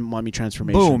 is the mummy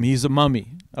transformation. boom, he's a mummy.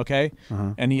 Okay. Uh-huh.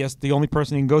 And he has the only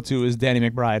person he can go to is Danny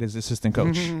McBride, his assistant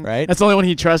coach, right? That's the only one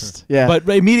he trusts. Yeah. But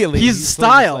immediately he's sort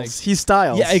of Styles. like- He's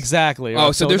Styles. yeah, exactly.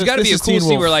 Oh, so there's got to be a this is cool Teen scene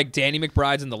Wolf. where like Danny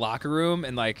McBride's in the locker room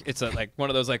and like it's like one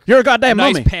of those like You're a goddamn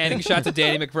nice mummy. panning shots of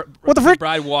Danny What the frick?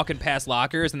 McBride walking past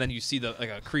lockers and then you see the like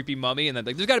a creepy mummy and then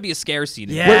like there's got to be a scare scene.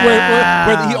 in Yeah.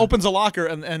 there. where he opens a locker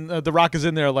and the Rock is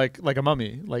in there like a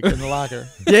mummy, like in the locker.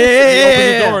 Yeah, He opens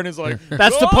the yeah. door and is like,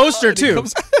 That's the "Oh!" poster and he too.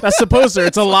 comes- That's the poster.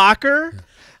 It's a locker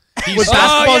with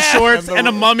basketball yeah. shorts and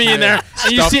a mummy in there.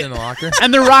 And you Stuffed see, in the locker.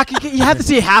 and the Rock. You have to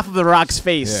see half of the Rock's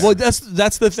face. Yeah. Well, that's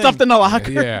the thing. Stuffed in the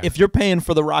locker. Yeah. If you're paying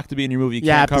for the Rock to be in your movie, you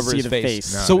You have can't to cover see his the face.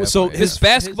 face. No, So definitely. This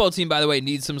basketball team, by the way,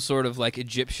 needs some sort of like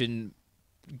Egyptian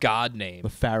god name. the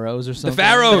Pharaohs or The something.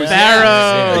 Pharaohs.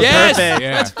 Pharaohs. Yes, Perfect.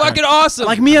 Yeah. that's fucking awesome.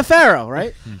 Like Mia Farrow,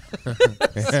 right?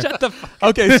 Shut the fuck.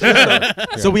 Okay,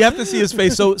 so we have to see his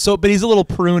face. But he's a little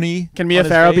pruny. Can Mia on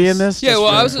his Farrow be face. in this? Yeah, Just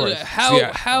well, for- I was of course. how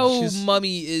Yeah. how She's-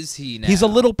 mummy is he now? He's a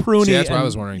little pruny. See, that's what I and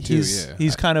was wondering, too, He's, yeah.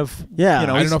 he's kind of Yeah. You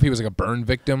know, I he's- don't know if he was like a burn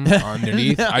victim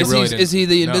underneath. I Is, really he, didn't is he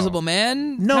the know. Invisible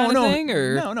Man? No, kind of no, thing,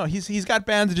 or? no. He's got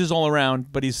bandages all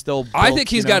around, but he's still. I built, think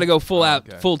he's you got know. to go full out,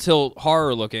 Okay. full tilt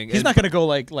horror looking. He's and not going to go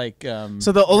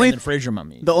So the only Fraser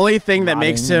mummy. The only thing that Rotting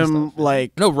makes and him stuff.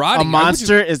 like No, rotting. a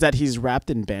monster is that he's wrapped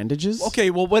in bandages. Okay,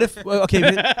 well, what if?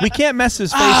 We can't mess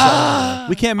his face up.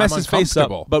 We can't mess I'm his face up.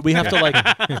 uncomfortable. But we have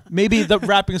to maybe the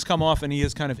wrappings come off and he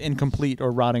is kind of incomplete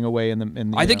or rotting away in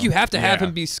the. I think you have to have Yeah.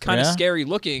 him be kind of Yeah? scary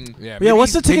looking. Yeah, Yeah,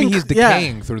 what's the ticking? Maybe he's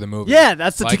decaying through the movie. Yeah,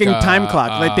 that's the ticking time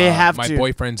clock. Like they have My to.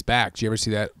 Boyfriend's Back. Did you ever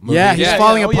see that movie? Yeah, he's Yeah,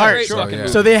 falling yeah, oh, yeah, apart. great Sure. fucking Yeah.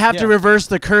 movie. So they have to Yeah. reverse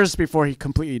the curse before he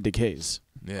completely decays.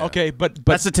 Yeah. Okay, but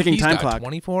That's the ticking He's time got clock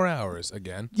 24 hours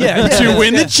again. yeah, to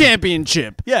win the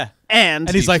championship. yeah. And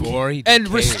And he's like, Before he And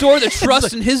decays. restore the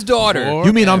trust in his daughter. Before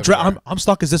you mean ever. I'm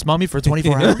stuck as this mummy for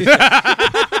 24 hours?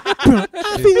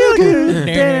 I feel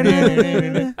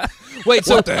good. Wait,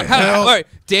 so What the hell? all right,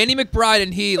 Danny McBride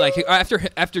and he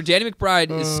after Danny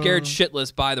McBride is scared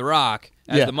shitless by The Rock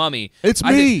as Yeah. the mummy. It's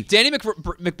I me. think Danny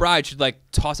McBride should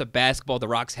toss a basketball at The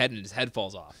Rock's head and his head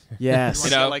falls off. Yes.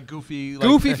 You know, like goofy,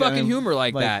 Goofy fucking humor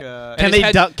like that. uh, And Can his they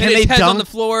head- dunk- and can his they head's on dunk- the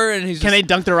floor and he's Can they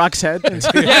dunk the Rock's head? yeah,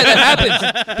 that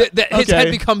happens. His Okay.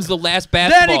 head becomes the last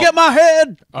basketball. Danny, get my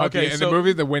head. Okay, in the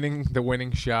movie, the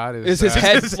winning shot is his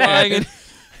head flying?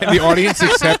 and the audience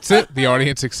accepts it. The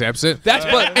audience accepts it. That's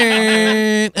what.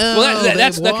 Well,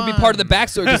 that could be part of the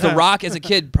backstory because The Rock, as a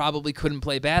kid, probably couldn't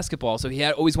play basketball, so he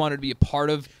had always wanted to be a part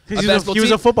of a basketball he was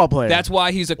team. a football player. That's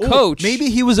why he's a coach. Maybe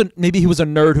he was a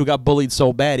nerd who got bullied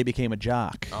so bad he became a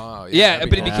jock. Oh, Yeah, that'd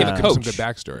but be he cool. became a Some coach. good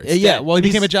backstory. Yeah, well, he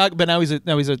he's- became a jock, but now he's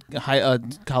a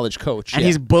college coach. and yeah.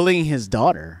 he's bullying his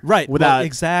daughter. right Without well,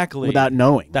 exactly without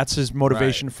knowing. That's his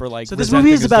motivation for So this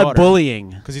movie is about bullying.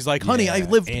 because he's like, honey, Yeah,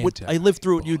 I lived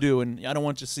through what you do, and I don't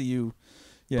want to see you.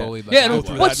 Yeah. Bullied like Yeah, I and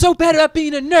was. what's so bad about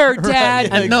being a nerd, Dad?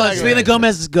 Yeah, And no, exactly. Selena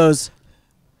Gomez goes,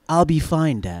 "I'll be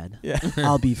fine, Dad. Yeah.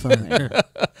 I'll be fine."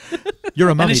 You're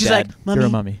a And mummy, then she's Dad. like, "Mummy, You're a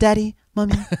mummy. Daddy,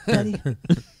 Mummy, Daddy."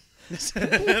 That's the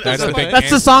big That's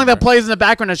the answer. song that plays in the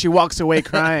background as she walks away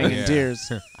crying Yeah. in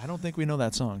tears. I don't think we know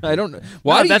that song. I don't know.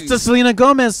 Why? No, that's the Selena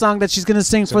Gomez song that she's gonna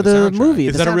sing It's for in the the soundtrack. movie.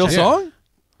 Is the that a real soundtrack. song?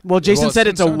 Well, Jason Well, said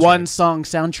it's it's in a the soundtrack. one-song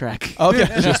soundtrack.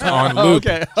 Okay. Just on loop.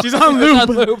 Okay. She's on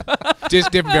loop. Just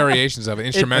different variations of it.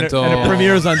 Instrumental. And it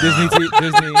premieres on Disney.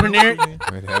 Premiere-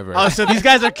 Whatever. Oh, so these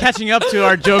guys are catching up to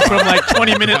our joke from like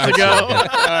 20 minutes ago.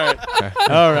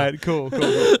 All right. Cool.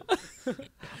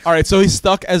 All right, so he's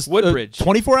stuck as Woodbridge.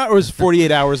 24 hours,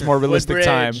 48 hours more realistic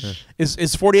time. Woodbridge.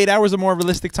 Is 48 hours a more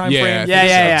realistic time Yeah, frame? I think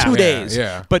Yeah, so. 2 Yeah, days.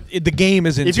 yeah. But the game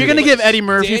is in If 2 you're gonna days. give Eddie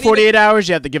Murphy Danny 48 hours,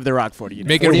 you have to give The Rock 48.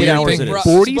 Make it a 48 weird hours thing. it is.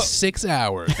 46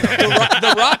 hours.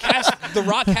 The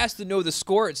Rock has to know the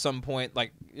score at some point,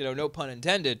 no pun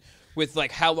intended, with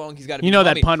how long he's got to be. You know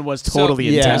that mummy. pun was totally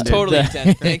Yeah. It's intended. totally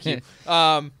intended. Thank you.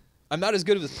 I'm not as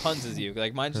good with puns as you.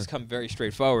 Mine just come very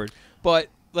straightforward. But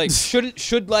should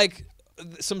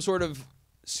some sort of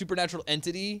supernatural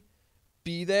entity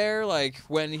be there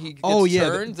when he gets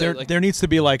turned? There needs to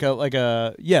be the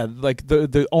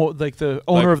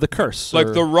owner of the curse. like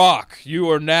or- The Rock, you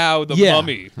are now the Yeah.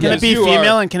 mummy. Can Yes, it be you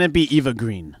female are- and can it be Eva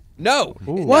Green? No.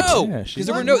 What? No. Yeah, Because she's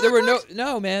there were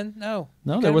no, man, no.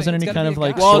 No, You there gotta wasn't it's any gotta kind be of, a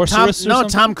like, guy. Well, Sorceress or something?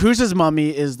 Tom Cruise's mummy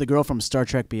is the girl from Star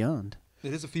Trek Beyond.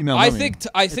 It is a female. I mummy. think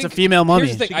a female mummy.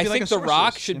 Here's the thing. She could I be like think a The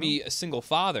Rock sorceress, should you know? be a single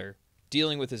father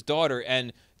dealing with his daughter,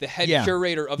 and the head Yeah.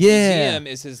 curator of the Yeah. museum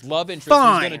is his love interest,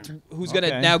 Fine. who's gonna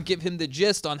Okay. now give him the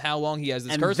gist on how long he has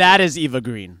this And curse. that is Eva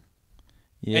Green.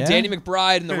 Yeah. And Danny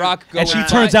McBride and The Rock go. and she and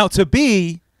turns find- out to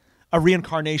be a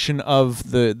reincarnation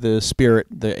of the spirit,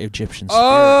 the Egyptian spirit.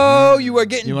 Oh, you are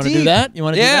getting You want wanna do that? You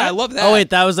wanna do Yeah, that? I love that. Oh wait,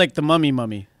 that was like the mummy,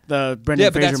 the Brendan yeah,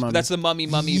 but Fraser mummy. that's the mummy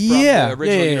from Yeah. the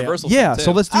original Yeah. Universal. Yeah, film,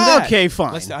 so too. let's do that. Okay,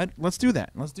 fine. Let's do that.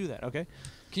 Let's do that. Okay.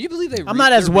 Can you believe they? I'm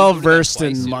not as they're well rebooting that versed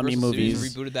in twice? mummy Universal Studios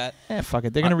movies. Rebooted that. Fuck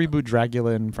it. They're gonna reboot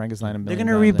Dracula and Frankenstein. They're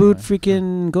gonna reboot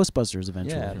freaking Ghostbusters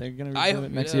eventually. Yeah, they're gonna I- reboot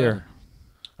it next yeah. year.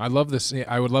 I love this.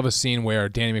 I would love a scene where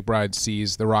Danny McBride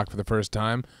sees The Rock for the first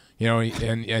time.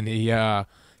 And he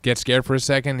gets scared for a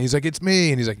second. He's like, "It's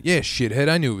me," and he's like, "Yeah, shithead,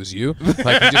 I knew it was you."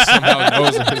 Like he just somehow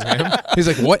knows it was him. He's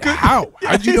like, "What? How?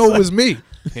 How'd you know it was me?"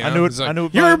 You I know, knew it's it. like, I knew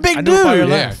it. You're a by- big I knew it by your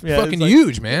dude. Yeah, laugh. fucking it's like-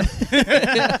 huge, man.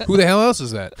 Who the hell else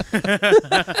is that?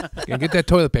 Get that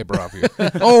toilet paper off you.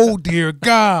 Oh dear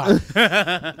God.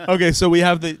 Okay, so we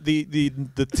have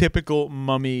the typical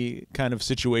mummy kind of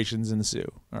situations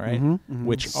ensue. All right?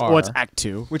 Which are What's Act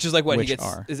 2? Which is like what Which he gets.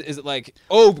 are? Is it like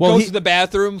Well, goes he- to the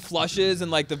bathroom, flushes, and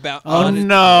like the Oh on it-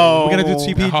 no! we're gonna do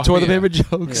TP Oh, toilet yeah. paper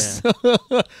jokes.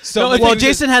 So Well, many-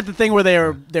 Jason had the thing where they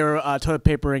were toilet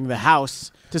papering the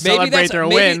house to celebrate their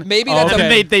win. Maybe that's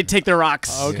and they take their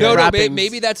rocks. Okay. No,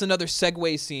 maybe that's another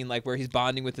segue scene, like where he's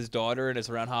bonding with his daughter, and it's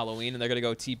around Halloween, and they're gonna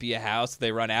go TP a house.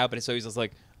 They run out, but so he's just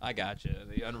like, "I got you."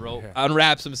 He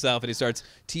unwraps himself, and he starts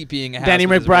TPing a house. Danny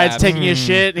with his McBride's wrap. taking his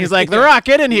shit, and he's like, "The Rock,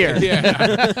 get in here."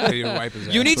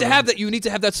 You need to have that. You need to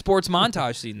have that sports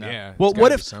montage scene, though. Yeah. Well,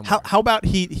 what if? How about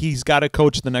he's got a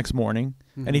coach the next morning,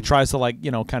 and he tries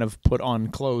to kind of put on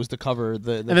clothes to cover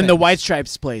the and then the White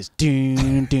Stripes plays.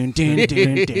 Dun, dun, dun, dun,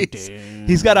 dun, dun.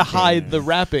 He's got to hide the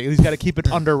wrapping. He's got to keep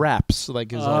it under wraps,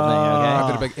 like his whole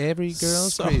thing. Okay? Like, every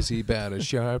girl's crazy about a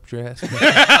sharp dress.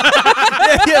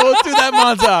 Yeah, we'll do that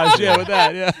montage. Yeah, with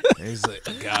that. Yeah. He's like,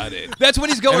 got it. That's when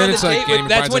he's going on the date.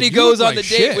 That's when he goes on the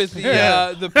date with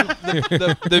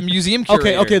the museum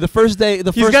curator. Okay. The first day.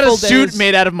 He's got a suit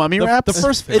made out of mummy wraps. The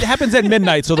first. It happens at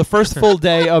midnight. So the first full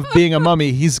day of being a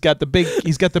mummy, he's got the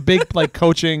big like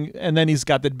coaching, and then he's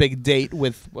got the big date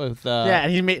with with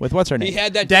what's her name? He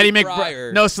had that Daddy date McBride.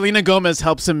 prior. No, Selena Gomez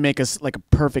helps him make a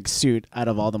perfect suit out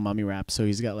of all the mummy wraps. So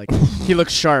he's got he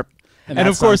looks sharp. And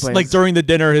of course, like during the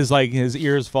dinner, his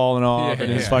ears falling off,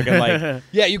 and his fucking like.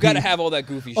 Yeah, you got to have all that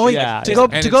goofy shit. Oh yeah. To go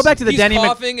back to the he's Danny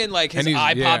coughing and like his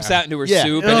eye pops out into her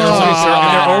soup. And And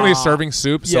they're only serving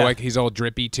soup, so like he's all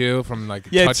drippy too from like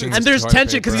touching. And there's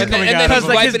tension because he's coming out because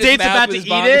like his date's about to his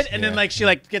eat it, and then like she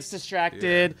like gets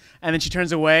distracted, and then she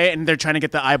turns away, and they're trying to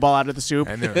get the eyeball out of the soup,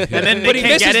 and then but he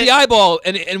misses the eyeball,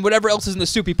 and whatever else is in the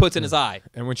soup he puts in his eye.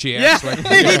 And when she asks, like, he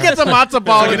gets a matzo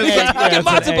ball in his fucking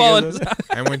matzo ball in his eye.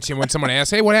 And when someone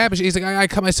asks, "Hey, what happened?" He's like, "I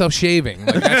cut myself shaving."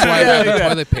 Like, that's why I have the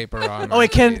toilet paper on. Oh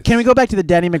wait, can we go back to the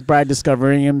Danny McBride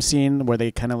discovering him scene where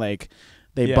they kind of like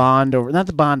bond over, not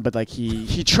the bond, but like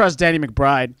he trusts Danny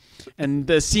McBride, and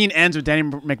the scene ends with Danny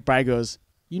McBride goes,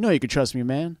 "You know you can trust me,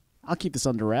 man. I'll keep this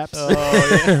under wraps." Oh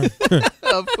yeah,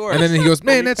 of course. And then he goes,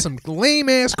 "Man, that's some lame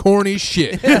ass corny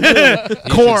shit."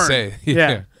 Corn. Say.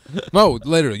 Yeah. No,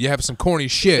 literally, you have some corny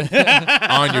shit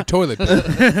on your toilet paper.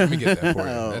 Let me get that for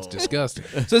you. That's disgusting.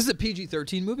 So this is a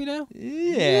PG-13 movie now?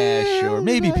 Yeah, sure,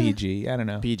 maybe PG. I don't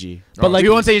know. PG, but like we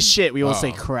won't say shit. We won't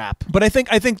say crap. But I think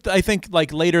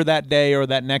like later that day or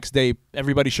that next day,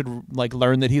 everybody should like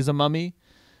learn that he's a mummy.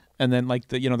 And then, like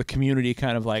the community,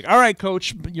 kind of like, all right,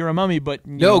 coach, you're a mummy, but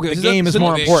the game is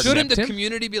more important. Shouldn't the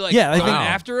community be like, I think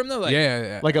after him though?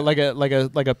 Like,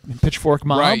 like a pitchfork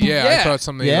mob. Right? Yeah, I thought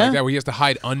something like that where he has to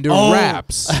hide under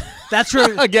wraps. That's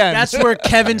where That's where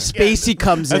Kevin Spacey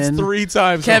comes in. That's 3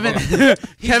 times. Kevin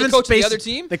Kevin Spacey, of the other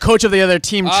team. The coach of the other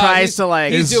team tries to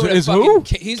like. Is who?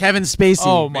 Kevin Spacey.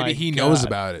 Oh my! Maybe he knows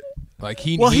about it. Like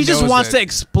he just wants to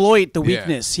exploit the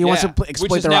weakness. He wants to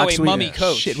exploit the Rock's mummy weakness.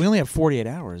 coach. Shit, we only have 48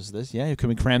 hours. Can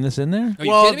we cram this in there? Are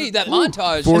you kidding me? That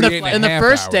montage. In the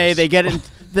first day, they get in.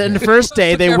 In the first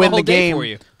day, they win the game.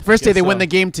 The first day, they win the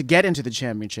game to get into the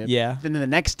championship. Yeah. Then the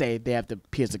next day, they have to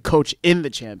be as the coach in the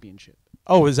championship.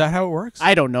 Oh, is that how it works?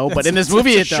 I don't know, but in this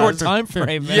movie, it does. Short time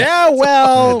frame. Man. Yeah,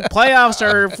 well, playoffs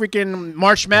are freaking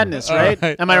March Madness, right?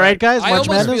 Am I right, guys? I March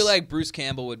almost Madness? feel like Bruce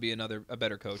Campbell would be a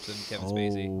better coach than Kevin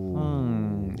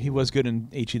Spacey. He was good in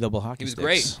HE double hockey. He was sticks.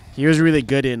 great. He was really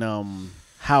good in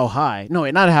How High. No,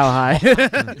 wait, not How High.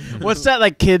 What's that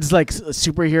like kids like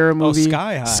superhero movie?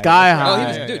 Sky High. Sky Oh,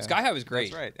 High. dude, Sky High was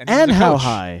great. That's right. And he was a How coach.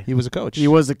 High. He was a coach. He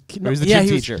was a he was the gym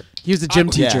teacher. He was the gym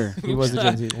teacher. He was the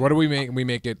gym teacher. What do we make? We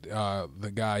make it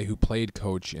the guy who played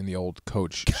Coach in the old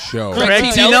Coach show.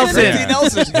 Craig T.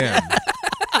 Nelson. Him.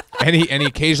 And he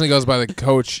occasionally goes by the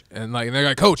coach, and they're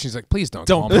like, "Coach," he's like, "Please don't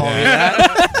call me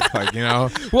that." Like,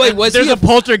 Wait, there's a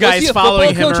poltergeist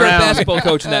following him coach or a around. basketball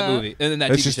coach in that movie? In that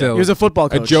That's TV just show? He was a football a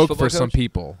coach. joke Football for some coach?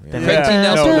 people. Craig T.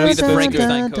 Nelson No, would be the that's-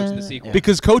 Frankenstein coach in the sequel.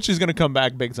 Because Coach is going to come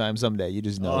back big time someday. You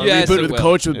just know. Yes, Reboot it with will.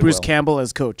 Coach with It Bruce will. Campbell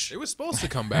as coach. It was supposed to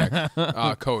come back,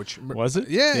 Coach. Was it?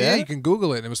 Yeah. You can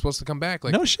Google it. And it was supposed to come back.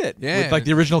 Like, No shit. Yeah, With like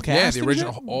the original Yeah, cast. the and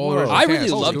original. shit? All Whoa. original I really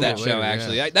cast. loved Google that it show, later,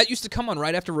 actually. yeah. That used to come on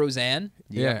right after Roseanne.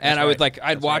 Yeah, And I would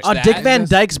I'd watch that. Dick Van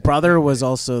Dyke's brother was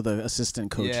also the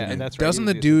assistant coach. Yeah, in it. and that's right. Doesn't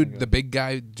He the was dude, good. the big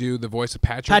guy, do the voice of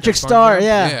Patrick? Patrick on Star, SpongeBob?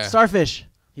 yeah. Starfish.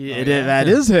 That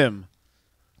is him.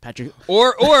 Patrick.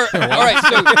 Or all right,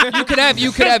 so you could have Pause you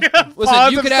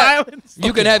of could have silence.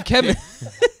 you could have Kevin.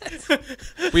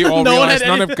 We all No one realize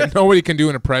had nobody can do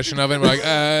an impression of it. We're like,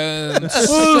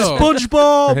 Oh,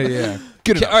 SpongeBob. yeah.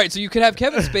 All right, so you could have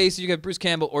Kevin Spacey, you could have Bruce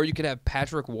Campbell, or you could have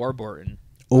Patrick Warburton.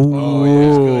 Oh, yeah,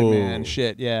 it's good, man.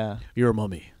 Shit, yeah. You're a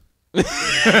mummy.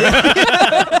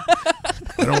 I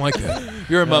don't like that.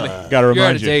 You're a mummy. Gotta You're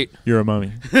at a date. You're a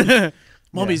mummy.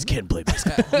 Mummies can't play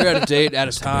basketball. You're at a date at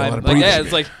a a lot time. of Like, yeah, breathing.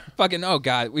 it's like fucking. Oh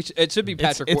God, it should be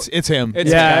Patrick. It's him.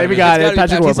 It's Yeah, gotta we be- got it's it. gotta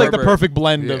be Patrick He's like the Warburton. perfect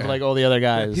blend of Yeah. like all the other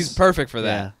guys. He's perfect for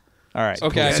that. Yeah. All right.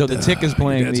 Okay. So the Tick is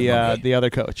playing That's a movie. the other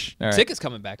coach. All right. Tick is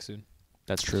coming back soon.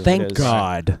 That's true. Thank It is.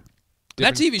 God.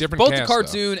 That TV, different both cast, the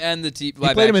cartoon and the He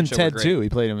live played him in action show were Ted great. too. He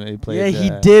played him. He played. Yeah, he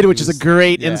did, which is a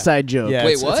great yeah. inside joke. Yeah,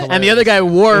 Wait, it's what? And the other guy, It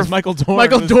was Worf. Michael Dorn.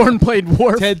 Michael It was Dorn played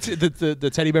Worf. Ted, the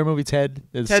teddy bear movie Ted.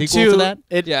 The Ted sequel 2. to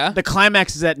that. Yeah. The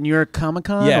climax is at New York Comic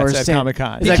Con. Yeah, or it's at San-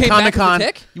 Comic-Con. Is He at came back Comic with Con? the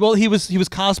Tick? Well, he was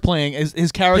cosplaying.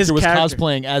 His character was character.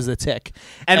 cosplaying as the Tick.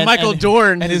 And Michael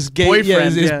Dorn, and his gay,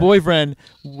 boyfriend, his yeah. boyfriend,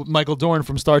 Michael Dorn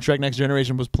from Star Trek: Next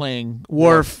Generation, was playing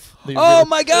Worf. Oh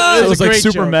my God! So it was a like great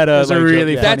super joke. meta. It was a like,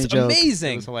 really joke, funny That's joke. It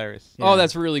amazing. was hilarious. Oh,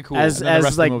 that's really cool. As And then the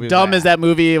rest of the like movie was dumb bad. as that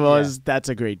movie was, that's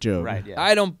a great joke. Right. Yeah.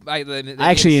 I don't. I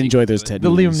actually enjoy those Ted The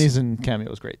Liam movies. Neeson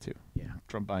cameo was great too. Yeah.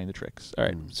 From buying the tricks. All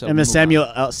right. So And we the move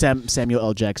on. Samuel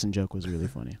L. Jackson joke was really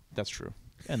funny. That's true.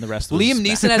 And the rest. Was Liam bad.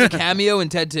 Neeson has a cameo in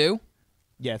Ted 2.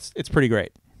 Yeah, it's pretty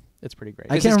great. It's pretty great.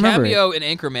 I Because can't his remember it. cameo in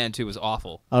Anchorman 2 was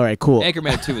awful. All right, cool.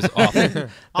 Anchorman 2 is awful. Off where the we-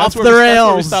 that's where we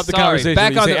rails. stopped the Sorry, conversation.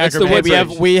 back You on say the- it's the Anchorman Wood Okay,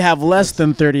 Bridge. we have less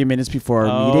than 30 minutes before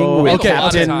our meeting. Oh, with okay. We have a lot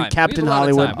of Captain time. Captain We have a lot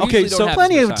of Hollywood. time. We Okay, usually so don't have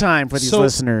Plenty this of much time for these So-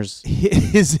 listeners.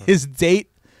 His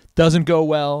date doesn't go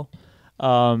well.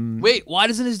 Wait, why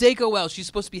doesn't his date go well? She's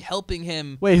supposed to be helping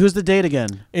him. Wait, who's the date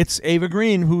again? It's Ava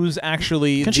Green, who's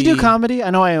actually. Can she do comedy?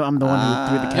 I know I'm the one who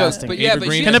threw the No, casting. but yeah, Ava but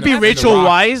Green she Can and it be The Rachel Rock.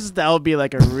 Wise? That would be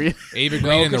like a real. Ava No,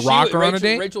 Green and The 'cause Rock are on a Rachel-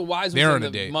 date. Rachel Wise was They're in on a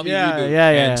the date. Mummy Yeah, reboot.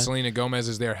 yeah, yeah. And Selena Gomez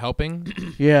is there helping.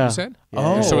 Yeah. You said?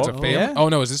 Oh, So it's a oh, family. yeah. Oh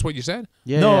no, is this what you said?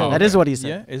 Yeah, No, yeah, that is what he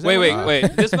said. Yeah. Is that Wait.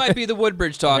 right? This might be the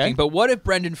Woodbridge talking, Okay. but what if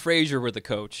Brendan Fraser were the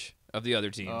coach of the other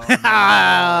team?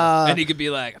 And he could be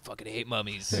like, I fucking hate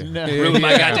mummies. No. Ruin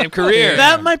my goddamn career.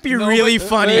 That might be really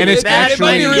funny. and it's That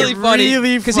might be actually really funny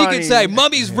really because he could say,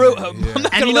 "Mummies ruin." I'm not And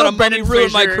gonna you let know a mummy Brendan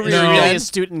ruin my Fraser career. is No. really again.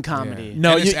 astute in comedy.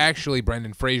 No, and it's you- actually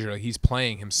Brendan Fraser. He's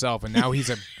playing himself, and now he's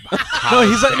a. No,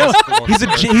 he's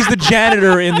like he's the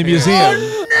janitor in the museum.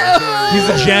 He's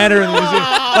the janitor in the museum.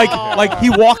 Like he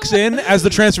walks in as the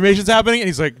transformation's happening, and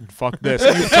he's like, "Fuck this!"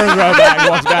 And he turns around back, and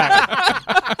walks back.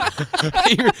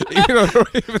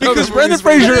 Because Brendan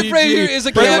Fraser is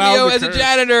a cameo as a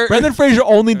janitor. Brendan Fraser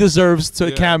only deserves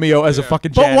to cameo as a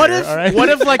fucking But janitor. what if all right? what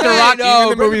if like The Hey, Rock? no. Even,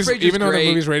 the Brendan movies, Fraser's even though the great.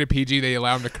 movie's rated PG, they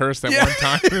allow him to curse that Yeah. one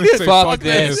time. And say, Fuck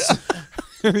this.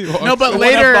 No, but The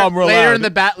later, one F-bomb we're later allowed. in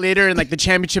the later in like the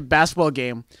championship basketball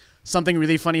game, something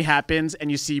really funny happens,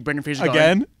 and you see Brendan Fraser going,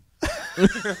 again?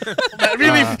 that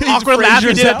really awkward laugh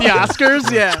he did at the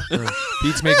Oscars. Yeah.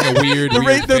 Pete's making a weird. The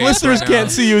weird face listeners right now.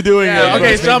 can't see you doing Yeah, it.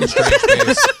 okay, He's making a strange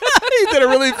face. He did a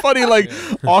really funny, like,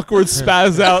 awkward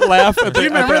spaz out laugh. At Do you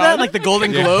remember that? Like the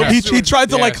Golden Yeah. Globes. he tried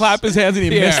to like Yes. clap his hands and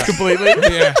he Yeah. missed completely.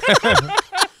 Yeah,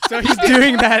 So he's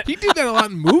doing that. he did that a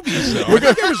lot in movies. Though.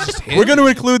 We're going to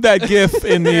include that GIF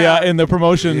in the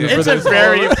promotion. Yeah. For It's a this.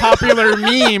 very popular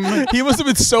meme. He must have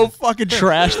been so fucking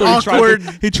trash that Awkward.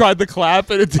 he tried the clap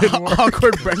and it didn't work.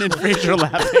 Awkward Brendan Fraser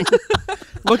laughing.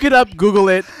 Look it up, Google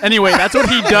it. Anyway, that's what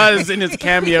he does in his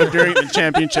cameo during the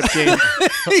championship game.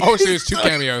 Oh, so there's two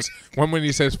cameos. One when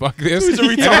he says "fuck this," He's a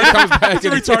and then he comes back He's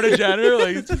a and retarded janitor.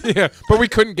 Like, yeah, but we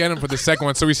couldn't get him for the second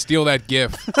one, so we steal that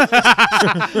GIF.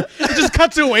 It just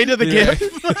cuts away to the Yeah.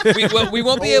 gift. we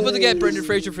won't be able to get Brendan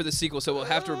Fraser for the sequel, so we'll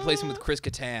have to replace him with Chris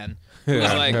Kattan. who's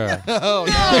like, Oh,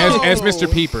 no. as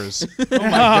Mr. Peepers. Oh, my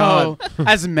God.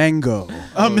 As Mango.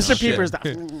 Oh, Mr. shit. Peepers.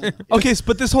 okay,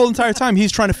 but this whole entire time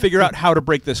he's trying to figure out how to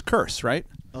break this curse, right?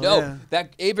 no, yeah. that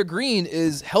Ava Green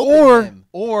is helping him.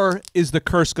 Or is the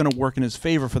curse going to work in his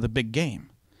favor for the big game?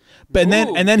 But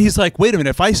Ooh. and then he's like, wait a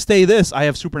minute, if I stay this, I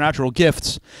have supernatural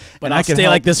gifts, But and I'll I can stay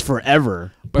help. like this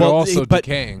forever. But Well, also but-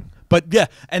 decaying. But yeah,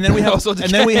 and then we have Also and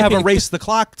then we have a decaying. race the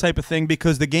clock type of thing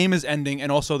because the game is ending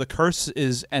and also the curse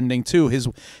is ending too.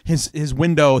 His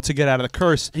window to get out of the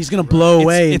curse. He's going to blow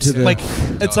away It's into the... like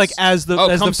it's like as the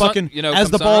come fucking sun- as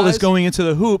come the ball sunrise? is going into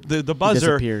the hoop, the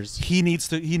buzzer disappears. he needs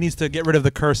to get rid of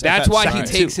the curse. That's at that why he second,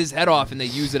 takes too. his head off and they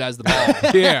use it as the ball.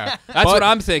 Yeah, That's what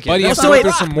I'm thinking. But he has to Also, go wait,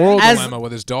 through some moral as- dilemma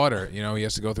with his daughter. You know, he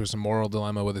has to go through some moral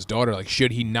dilemma with his daughter. Like,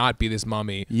 should he not be this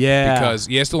mummy? Yeah. because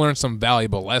he has to learn some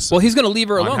valuable lesson. Well, he's going to leave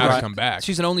her on alone. how to right? come back.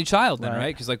 She's an only child then,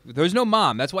 right? Because like there's no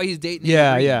mom. That's why he's dating. Ava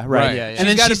Yeah, Green. yeah, right, Right. yeah, yeah. And then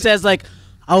She's she gotta- says, like,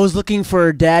 I was looking for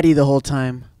a daddy the whole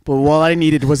time, but all I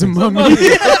needed was a mummy.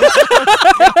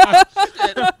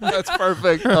 That's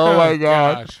perfect. Oh my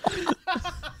gosh.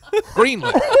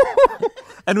 Greenlit.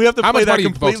 And we have to How play much that money do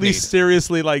folks completely need?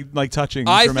 seriously, like touching.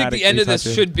 I think the dramatically end of this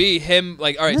touching. should be him.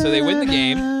 Like, all right, so they win the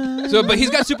game. So, but he's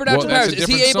got supernatural Well, that's powers. a Is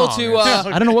he different able song. to?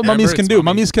 I don't know what Remember, mummies can it's do. mummy.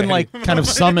 Mummies can like kind of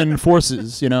summon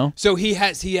forces, you know, So he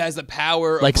has the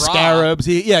power like of Ra. scarabs.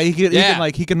 He Yeah.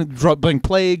 can bring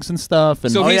plagues and stuff.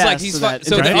 And So Oh, he's yeah, like he's so fu- that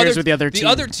so the interferes other with the other team.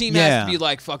 other team Yeah. has to be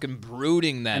like fucking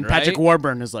brooding then, And right? Patrick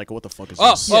Warburton is like, what the fuck is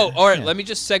Oh, this? all right. Yeah. Let me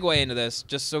just segue into this,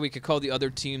 just so we could call the other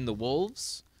team the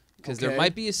Wolves, because there Okay.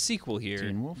 might be a sequel here.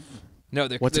 Teen Wolf? No,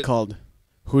 What's it called?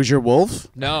 Hoosier Wolf?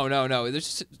 No.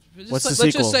 There's What's the let's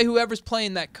sequel? just say whoever's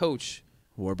playing that coach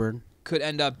Warbird? could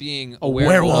end up being A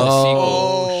werewolf. werewolf.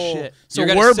 Oh, shit. So You're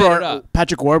gonna set it Warburn, up.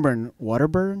 Patrick Warburn,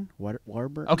 Warburn.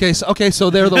 Okay, so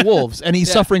they're the wolves, and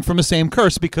he's suffering from the same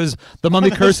curse because the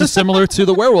mummy curse is similar to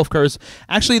the werewolf curse.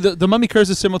 Actually, the mummy curse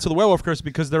is similar to the werewolf curse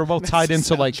because they're both tied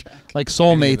into like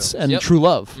soulmates and Yep. true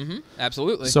love.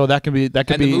 Absolutely. So that could be And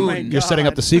the moon. you're setting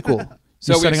up the sequel.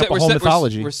 So You're setting up a whole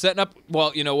mythology. We're setting up.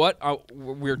 Well, you know what?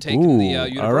 We're taking the Ooh, all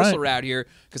Universal right. route here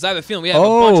because I have a feeling we have a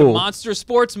bunch of Oh. monster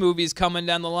sports movies coming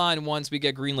down the line once we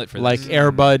get greenlit for this. Like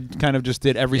Air Bud kind of just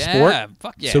did every sport.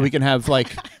 Fuck yeah. So we can have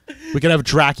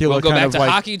Dracula We'll go kind back of to like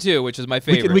hockey too, which is my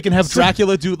favorite. we can have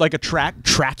Dracula do like a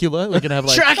Dracula. We can have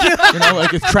like Dracula. you know,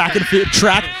 like a track and field,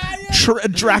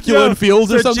 Dracula in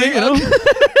fields or so something. You know?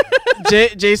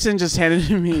 Jason just handed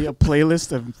me a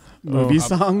playlist of movie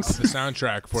songs. The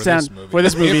soundtrack for this movie. For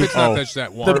this movie. If it's not just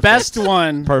that one. The best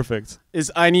one Perfect.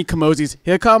 is I Need Kamosi's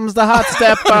 "Here Comes the Hot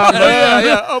Step."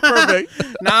 Yeah. Oh, perfect.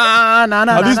 Nah.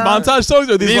 Are these montage songs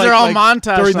or These like, are all like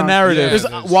montage during the songs. narrative?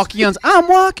 There's Walking on. I'm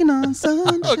walking on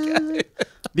sunshine.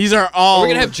 These are all. We're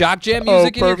gonna have jock jam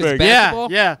music in here because perfect.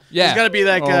 basketball. Yeah. There's gotta be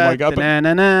like Oh my God, but-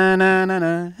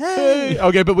 na-na-na-na-na-na. Hey.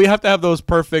 Okay, but we have to have those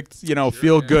perfect,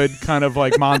 feel good kind of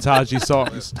like montagey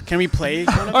songs. Can we play?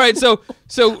 All right, so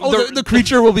The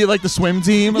creature will be like the swim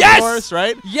team, of Yes! course,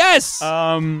 right? yes,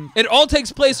 Um, it all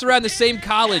takes place around the same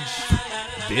college.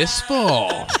 This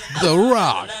fall, The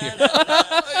Rock,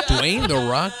 Dwayne "The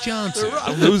Rock" Johnson,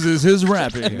 loses his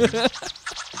rapping.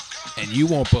 and you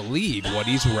won't believe what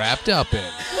he's wrapped up in.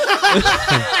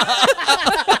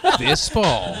 This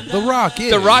fall, The Rock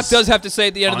is. The Rock does have to say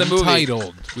at the end of the movie.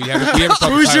 Untitled. We haven't talked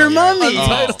Who's your mummy?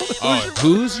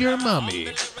 Who's your mummy?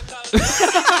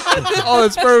 Oh,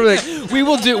 that's perfect. We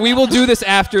will do this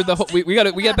after the whole. We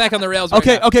get back on the rails. Right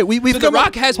now. Okay. We've So The come up-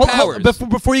 Rock has hold- powers.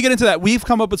 Before you get into that, we've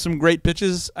come up with some great pitch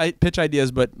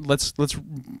ideas, but let's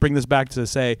bring this back to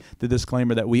say the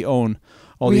disclaimer that we own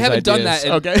all We these haven't ideas. done that.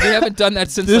 and Okay. We haven't done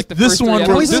that since This- like the this first three one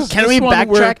Can we, episodes. can we one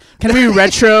backtrack? Can we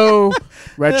retro?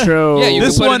 Yeah, you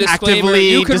This can put one a disclaimer.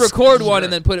 actively You could dis- record one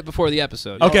and then put it before the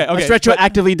episode. Okay. Let's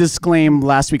retroactively disclaim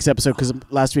last week's episode because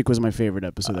last week was my favorite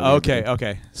episode. that we did.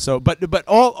 Okay. So, but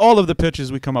all of the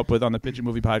pitches we come up with on the Pitch It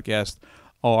Movie podcast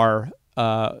are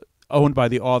owned by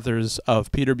the authors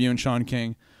of Peter Bune, Sean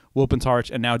King, Will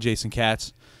Puntarich, and now Jason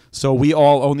Katz. So we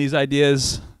all own these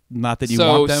ideas. Not that you So,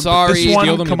 want them. But sorry. this one,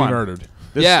 Steal them to come be on. murdered.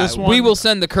 This one, we will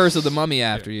send the Curse of the Mummy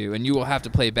after you, and you will have to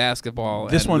play basketball.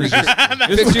 This and one is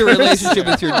fix your relationship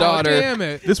with your daughter. Damn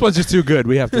it. This one's just too good.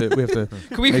 We have to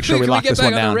Can we, make sure we can lock we get this back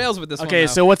one on down. the rails with this one? Okay, now?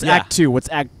 so what's Yeah. Act 2? What's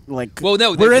Act like? Well,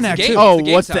 no, We're in it's Act game, two. it's Oh, the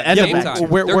game what's the time. end of Game Act time. two?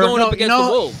 They're going up against the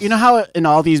Wolves. You know how in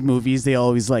all these movies they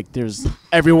always like there's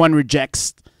everyone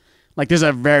rejects, like there's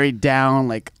a very down,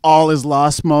 like all is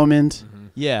lost moment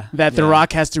Yeah. that The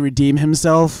Rock has to redeem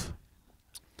himself.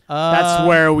 That's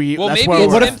where we. Well, that's maybe where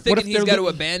it's we're- him thinking if he's they're got to lo-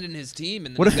 abandon his team,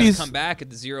 and then What if he's got he's- to come back at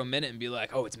the 0 minute and be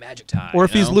like, "Oh, it's magic time." Or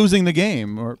if you he's know? losing the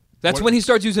game, or That's when he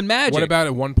starts using magic. What about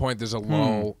at one point there's a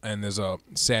lull and there's a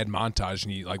sad montage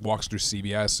and he like walks through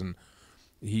CVS and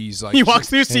he's like He walks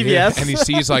through CVS and he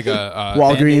sees like a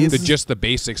Walgreens. just the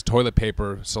basics toilet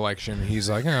paper selection. He's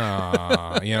like,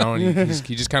 and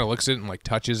he just kind of looks at it and like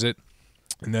touches it,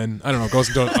 and then I don't know, goes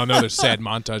into another sad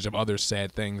montage of other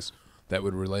sad things that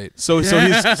would relate. so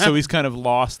he's kind of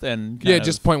lost and kind Yeah, of-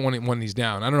 just point when he's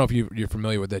down. I don't know if you're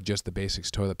familiar with that. Just the basics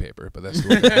toilet paper, but that's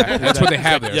what that's what they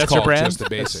have there. It's That's your called brand? Just the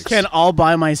basics. Can all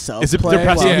by myself. Is it play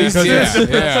depressing? while yeah, he's-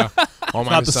 yeah. All It's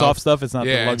not the soft stuff. It's not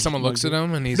the Yeah, and luxury. someone looks at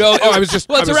him and he's No, like, I was just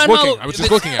well, it's I was around looking. Hallow- I was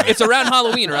just looking at it. It's around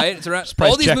Halloween, right? It's around. Price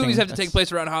All these checking. movies have to That's- take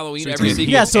place around Halloween. So Every he's-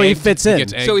 sequel. Yeah, so he egged- fits in.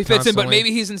 gets So he egged fits in, but constantly.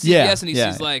 maybe he's in CVS Yeah, and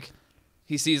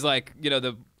he sees like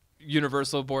the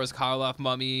Universal Boris Karloff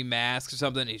mummy mask or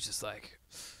something. And he's just like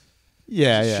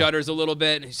Yeah. shudders a little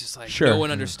bit, and he's just like Sure. no one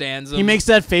understands him. He makes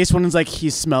that face when it's like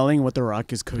he's smelling what The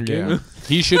Rock is cooking. Yeah.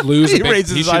 He should lose. He a big,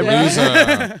 raises he his should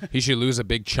eyebrows. lose. He should lose a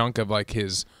big chunk of like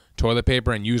his toilet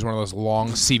paper and use one of those long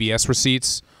CVS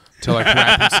receipts to like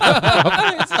wrap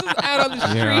himself. It's just out on the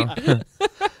You street. know?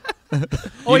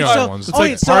 Oh, You know so, that one's- it's oh,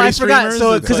 like wait, so I party forgot. streamers,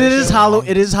 So it's because like it is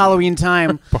it is Halloween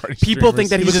time. Party People think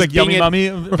that He he's looks just like being Yummy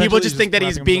a, Mummy. people Eventually just he's think that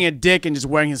he's wrapping being a himself. dick and just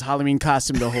wearing his Halloween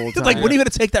costume the whole time. Like, when are you gonna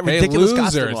take that Hey, ridiculous loser!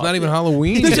 costume It's off? not even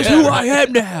Halloween. This yet. is who I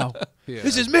am now. Yeah.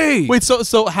 This is me. Wait,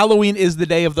 so Halloween is the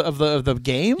day of the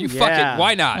game? You Yeah. fucking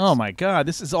why not? Oh my god,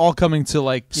 this is all coming to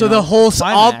like. So the all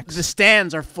climax. the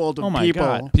stands are full of Oh my people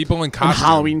God. People in in costume.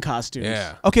 Halloween costumes.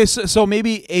 Yeah. Okay, so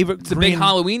maybe Ava It's a big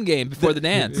Halloween game before the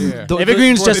dance. Yeah. Ava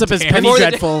Green's Before dressed the up as dance. Penny Before the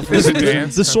Dreadful. For There's the a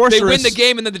dance. the They sorceress. win the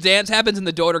game and then the dance happens and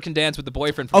the daughter can dance with the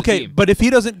boyfriend from the Okay, team. but if he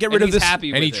doesn't get rid and of he's this, happy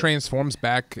And with he it. transforms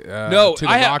back No, to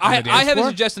the I rock on the dance have a floor?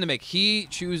 suggestion to make. He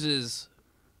chooses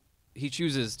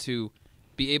to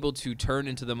be able to turn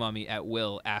into the mummy at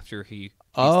will after he beats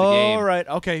the game. all right,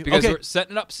 okay, Because okay, we're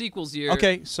setting up sequels here.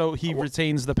 okay. So he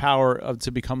retains the power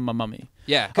to become a mummy.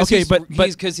 Yeah. Okay, but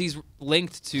because he's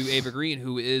linked to Ava Green,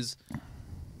 who is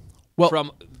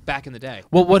from back in the day.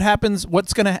 well, what happens?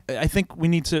 What's gonna? I think we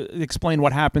need to explain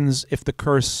what happens if the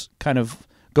curse kind of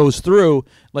goes through.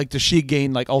 Like, does she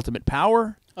gain like ultimate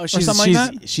power? Oh, or she's something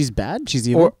like that? she's bad. She's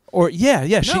evil. Or yeah.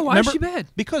 She, No, why is remember, she bad?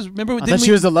 Because remember, I didn't thought we,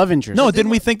 she was the love interest. no, didn't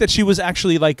we think that she was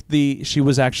actually like the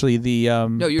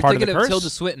No, you're part thinking of the of curse? Tilda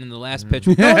Swinton in the last pitch.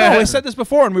 No, I said this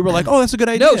before, and we were like, "Oh, that's a good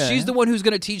idea." No, she's the one who's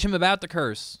going to teach him about the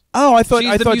curse. Oh, I thought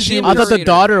she's I the thought she museum was. I thought the curator.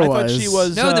 daughter I was. thought she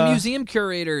was. No, the museum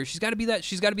curator. She's got to be that.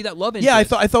 She's got to be that love interest. Yeah,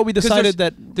 I thought we 'Cause decided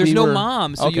that there's we no were-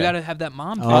 mom, so Okay. you got to have that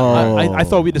mom. thing. Oh. I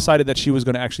thought we decided that she was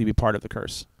going to actually be part of the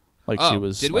curse. Like she Oh,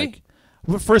 was. did we? like,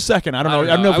 For a second, I don't know. I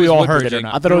don't know if I we was all heard it or woodbridging.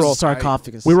 not. I thought it We was were a all-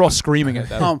 sarcophagus. We were all screaming at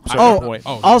that. certain Oh, point.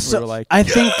 also, we were like,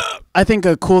 I think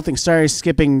a cool thing. Sorry,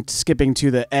 skipping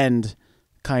to the end,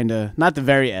 kind of not the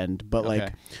very end, but like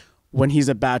Okay. when he's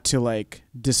about to like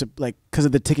because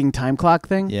of the ticking time clock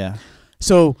thing. yeah.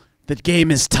 So the game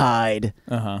is tied,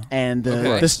 and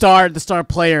Okay. the star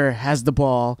player has the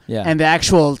ball, Yeah. and the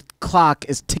actual clock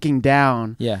is ticking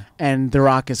down, Yeah. and the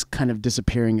Rock is kind of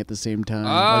disappearing at the same time.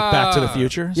 Like Back to the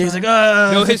Future. Yeah, he's like,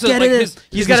 No, his- get like it. his-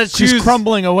 He's got to choose. She's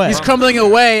crumbling away. He's crumbling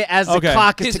away as the Okay.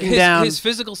 clock is ticking down. His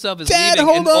physical self is Dad, leaving,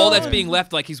 hold and all on. that's being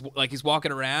left, like he's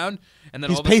walking around, and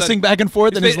then He's all of a sudden, pacing back and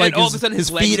forth, and he's his like all of a sudden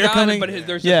his legs feet are gone, coming. but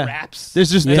there's yeah. just wraps.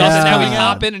 There's just And dust now coming he's out.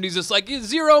 hopping, and he's just like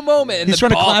zero moment. He's the trying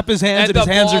to ball- clap his hands, and the his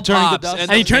hands are ball turning to pops, dust. and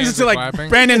And he the- turns hands into are like clapping.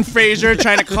 Brandon Fraser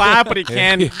trying to clap, but he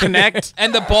can't connect.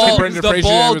 and the ball Brendan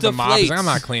Fraser with the mop. He's like, I'm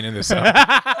not deflates. cleaning this up.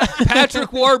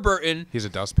 Patrick Warburton He's a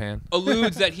dustpan.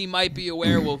 alludes that he might be a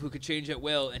werewolf who could change at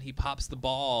will, and he pops the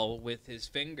ball with his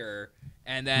finger,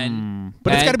 and then.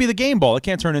 But it's got to be the game ball. It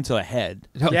can't turn into a head.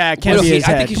 Yeah, it can't Well, be his I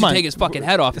head. think he Come should on. take his fucking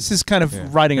head off. This is kind of Yeah.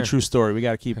 writing a true story. We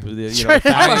got to keep the This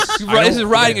is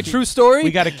writing a true story.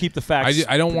 we got to keep the facts.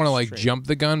 I don't want to like straight. jump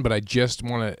the gun, but I just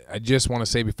want to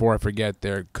say before I forget,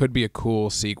 there could be a cool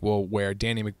sequel where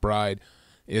Danny McBride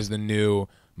is the new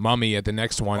mummy at the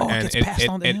next one, Oh, it and gets passed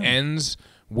on to it him. ends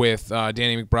with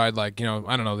Danny McBride, like, you know,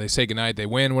 I don't know, they say goodnight, they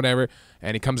win, whatever,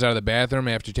 and he comes out of the bathroom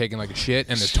after taking like a shit,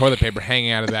 and there's toilet paper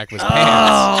hanging out of the back of his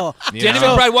pants. You Danny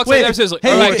know? McBride walks in there and says,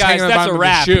 hey, "All wait, right, it's guys, hanging on the that's a bottom of the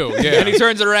wrap." shoe, yeah. And he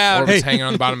turns around. Or if it's hanging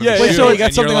on the bottom of Yeah, the wait, shoe. so he got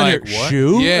and you're something on like, here. what?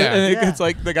 Shoe? Yeah. And it's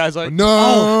like the guy's like, No.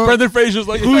 Oh, Brendan Fraser's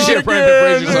like, Who's your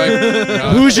Brendan Fraser's like,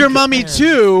 Who's your mummy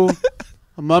too?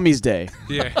 A Mummy's Day.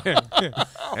 Yeah.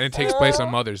 And it takes place on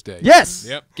Mother's Day. Yes.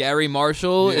 Yep. Gary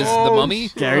Marshall is the mummy.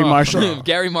 Gary Marshall.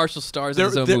 Gary Marshall stars in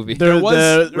his own movie. The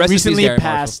Rest in peace, recently Gary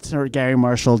passed or Gary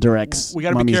Marshall directs We got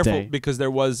to be Mummy's careful Day. because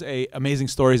there was a Amazing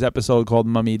Stories episode called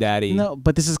Mummy Daddy. No,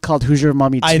 but this is called Who's Your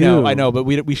Mummy 2. I know, but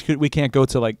we can't go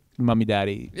to like Mummy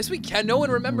Daddy. Yes, we can. No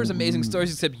one remembers Amazing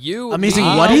Stories except you. Amazing me.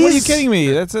 What What are you is? kidding me?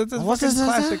 That's a What fucking is that?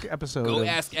 classic episode. Go of-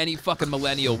 ask any fucking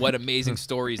millennial what Amazing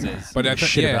Stories is. But I think,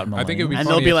 Shit yeah, about I think it would be And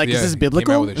funny they'll be if, like, is yeah, this he came out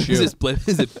biblical? with a shoe.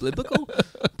 is it biblical?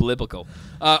 Biblical.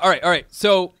 All right.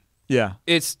 So Yeah,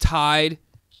 it's tied.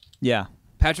 yeah.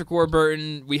 Patrick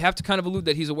Warburton. We have to kind of allude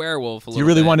that he's a werewolf. Do you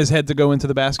really want his head to go into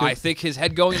the basket? I think his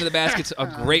head going into the basket's a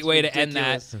great way to end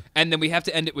that, ridiculous. and then we have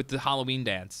to end it with the Halloween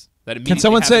dance. That Can immediately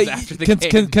someone say? happens after the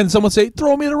game. Can someone say?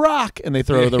 Throw me the rock, and they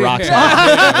throw the rocks,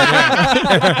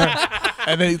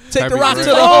 and they take That'd the be rock great. to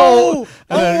the hole.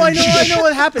 I know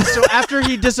what happened. So after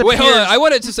he disappears, Wait, hold on. I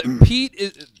wanted to say, Pete.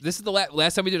 This is the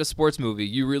last time we did a sports movie.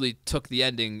 You really took the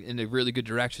ending in a really good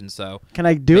direction. So can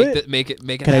I do it? Make it. Can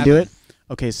I happen. do it?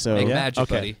 Okay, so Make magic,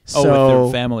 buddy. Oh, with So-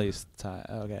 their families.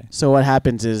 Okay. So what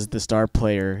happens is the star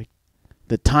player,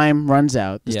 the time runs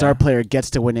out. The Yeah. star player gets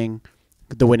the winning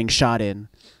shot in,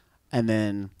 and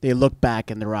then they look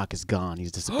back and the Rock is gone.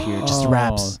 He's disappeared. Just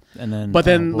wraps. And then, But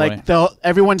then like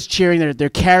everyone's cheering. They're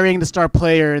carrying the star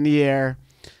player in the air.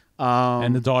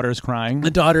 and the daughter's crying.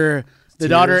 The daughter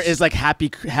Tears. is like happy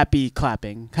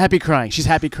clapping, happy crying. She's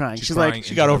happy crying. She's crying like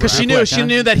She got over because it she knew quick, she huh?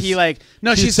 knew that he like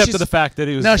no she she's accepted the fact that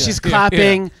he was. no yeah. she's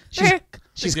clapping.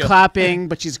 She's deal. clapping,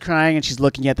 but she's crying and she's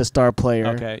looking at the star player.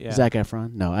 Okay, yeah. Zac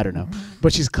Efron? No, I don't know.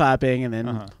 But she's clapping and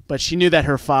then but she knew that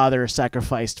her father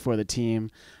sacrificed for the team.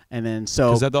 And then so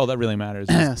Because that's all that really matters.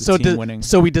 Is the so team winning.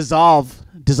 so we dissolve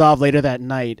later that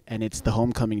night, and it's the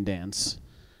homecoming dance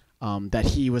that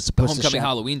he was supposed to Homecoming shout.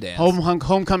 Halloween dance.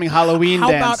 Homecoming Halloween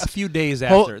How dance. about a few days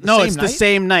after? No, it's the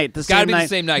same night. It's gotta be the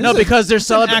same night. No, because they're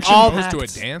celebrating action all. Goes to a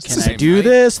dance. Can the I same do night.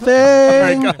 this thing? All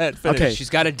right, go ahead. Finish. Okay. She's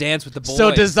got to dance with the boys.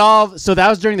 So dissolve. So that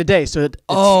was during the day. So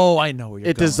I know where you're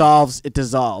it going. dissolves. It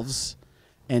dissolves,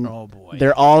 and Oh, boy.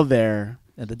 they're all there.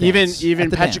 At the dance. Even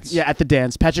At the Patrick. dance. Yeah, at the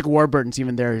dance. Patrick Warburton's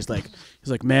even there. He's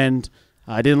like, man,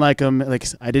 I didn't like him. Like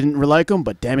I didn't like him,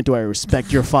 but damn it, do I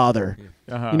respect your father?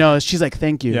 Uh-huh. You know, she's like,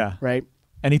 thank you. Yeah. Right.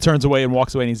 And he turns away and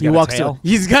walks away, and he's He got walks a tail.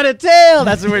 He's got a tail.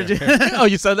 That's what we're doing. Oh,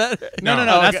 you said that? No.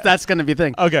 Oh, okay. That's gonna be a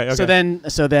thing. Okay. So then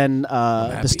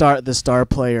happy. the star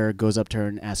player goes up to her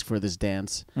and asks for this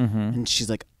dance, Mm-hmm. and she's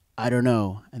like, I don't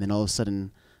know. And then all of a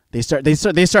sudden, they start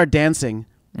dancing,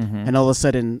 and all of a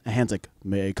sudden, a hand's like,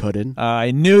 may I cut in?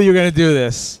 I knew you were gonna do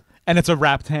this, and it's a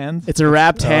wrapped hand. It's a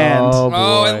wrapped hand. Oh,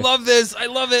 Oh, I boy. love this. I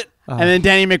love it. And then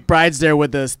Danny McBride's there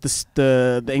with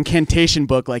the incantation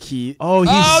book, like he. Oh, he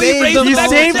Oh, he saved raised them him back all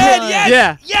from saved the dead. him. Yes.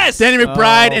 Yeah. Yes. Danny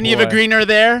McBride Oh, and Eva boy. Green are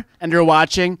there, and they're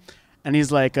watching, and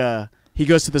he's like, he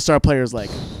goes to the star players like,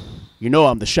 you know,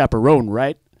 I'm the chaperone,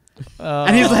 right? Oh,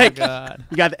 And he's like, God.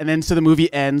 you got, and then so the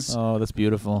movie ends Oh, that's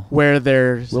beautiful. where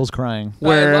there's Will's crying.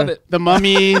 where I love it. the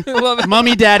mummy I love it.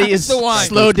 mummy daddy is the wine.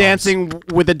 slow Goosebumps. dancing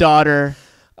with the daughter.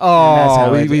 that's Oh,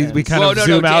 how it we ends. kind Well, of no,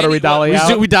 zoom out or we dolly We out.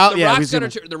 zoom- we dial- The yeah, we Rock's zoom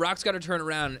gotta the Rock's got to turn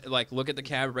around, like look at the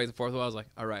camera, break the fourth wall. I was like,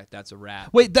 all right, that's a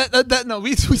wrap. Wait, that no,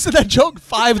 we said that joke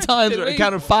 5 times. Did I we?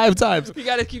 counted 5 times. You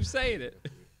got to keep saying it.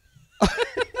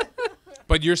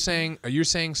 But are you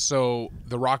saying so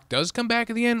The Rock does come back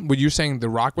at the end? Were you saying The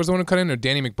Rock was the one who cut in, or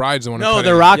Danny McBride's the one who No, cut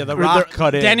the in? Rock. Yeah, The Rock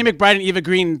cut in. Danny McBride and Eva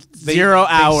Green They 0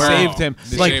 hour. saved him.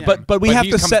 They Like, saved but him. we have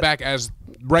he to comes set back as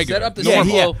regular. Set up the normal.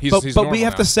 normal. He's but we normal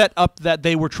have now. to set up that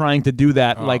they were trying to do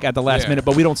that like at the last yeah. minute,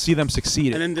 but we don't see them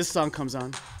succeed. And then this song comes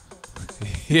on.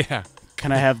 Yeah.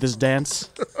 Can I have this dance?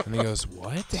 And he goes,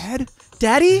 "What? Dad,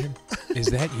 Daddy? Is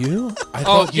that you? I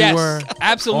Oh thought yes, you were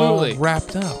absolutely. all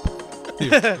wrapped up."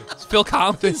 It's Phil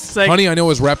Collins. It's like, Honey, I know I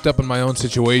was wrapped up in my own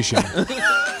situation,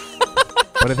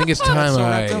 but I think it's time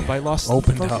I lost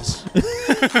opened up.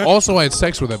 Also, I had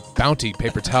sex with a bounty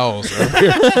paper towels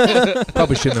earlier.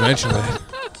 Probably shouldn't have mentioned that.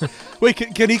 Wait,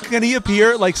 can he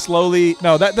appear like slowly?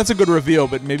 No, that's a good reveal,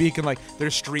 but maybe he can like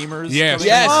there's streamers. Yes. coming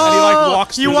Yes. in, and he like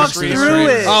walks. He through walks the through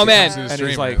streamers. it. Oh, man. Comes through the And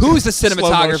he's like, streamers. Who's the Slow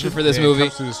cinematographer motion. for this Yeah, it movie?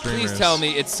 comes through the Please streamers. tell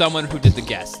me it's someone who did The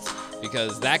Guest,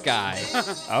 because that guy,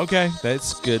 Okay,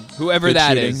 that's good. whoever Good that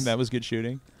shooting. is. That was good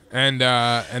shooting. And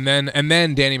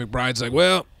then Danny McBride's like,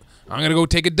 "Well, I'm gonna go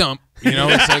take a dump." You know,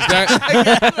 it's like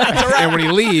that. And when he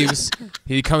leaves,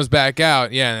 he comes back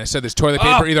out. Yeah, and I said there's toilet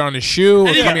paper either on his shoe or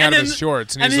And he- coming out and of his then-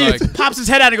 shorts, and and he's he like, pops his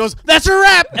head out and goes, "That's a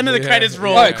wrap!" And then the Yeah. credits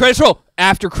roll. All right, credits roll.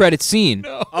 After credit scene.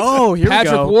 Oh, here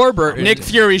Patrick we go. Warburton. Nick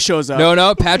Fury shows up.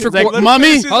 No, Patrick. He's like, War-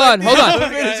 Mummy. Hold on.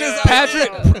 It's just-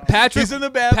 Patrick. He's in the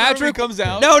bathroom. Patrick he comes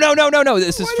out. No.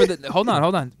 This is for the. Hold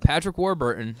on. Patrick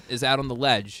Warburton is out on the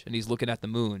ledge and he's looking at the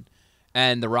moon,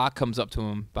 and The Rock comes up to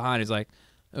him behind. He's like,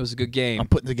 "It was a good game." I'm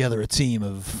putting together a team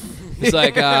of. He's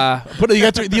like, You got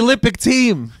the Olympic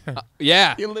team.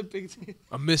 "Yeah." The Olympic team.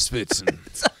 "A misfits."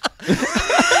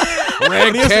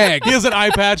 Red keg. He has an eye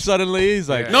patch suddenly. He's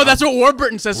like, Yeah. No, that's what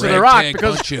Warburton says to The Red Rock tank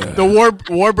because bunch of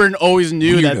Warburton always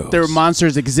knew that weirdos. their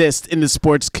monsters exist in the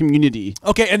sports community.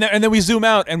 Okay, and then we zoom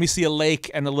out and we see a lake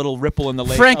and a little ripple in the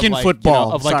lake.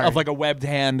 Frankenfootball. Of like a webbed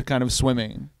hand kind of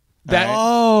swimming. That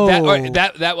will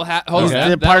happen. Hold on. They're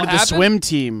That'll part of the happen? swim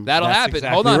team. That'll That's happen.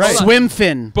 exactly Hold on. right. Hold on. Swim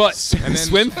fin. But And then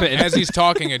swim fin. as he's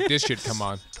talking, a dish should come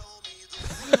on.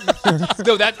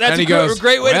 No, that's And a he goes,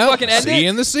 great way "Well, to fucking end see you it.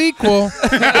 in the sequel."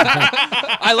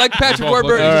 I like Patrick both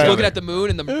Warburton look at just each looking other. at the moon,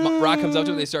 and the Rock comes up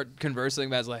to him. They start conversing.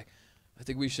 Matt's like, "I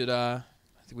think we should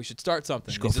start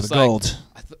something." Go He's for the just like, gold.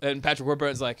 And Patrick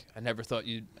Warburton's like, "I never thought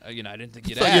you'd, I didn't think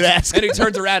you'd Thought you'd ask." ask. And he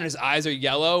turns around, and his eyes are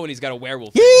yellow, and he's got a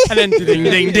werewolf. And then ding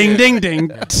ding ding ding ding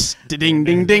ding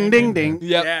ding ding ding ding.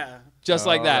 Yep. Yeah. Just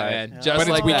like that, man. Just But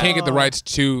like we that. can't get the rights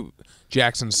to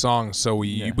Jackson's song, so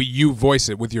you voice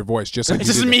it with your voice, just like It's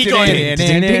you just did me the- going.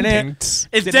 It's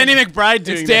It's Danny McBride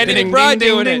doing It's Danny that. McBride Ding,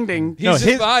 doing ding, it. ding, ding. He's No,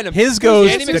 just behind him. his goes.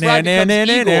 Danny McBride becomes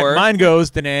Igor. Mine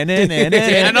goes.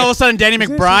 And all of a sudden, Danny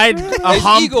McBride,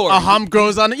 It's Igor. a hump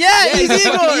grows on it. Yeah, Yeah, he's he's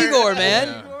Igor. Igor,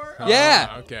 man.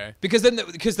 Yeah. Okay. Because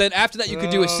then after that you could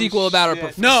do a sequel about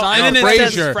a No, sign and of then it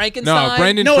says Fraser. Frankenstein. No,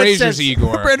 Brendan No, it Fraser's says-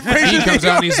 Igor. Brendan He Fraser's comes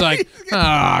out and Igor. he's like,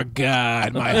 "Oh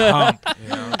God, my hump." You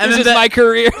know? And This then is that- my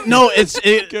career. No,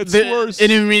 it gets worse.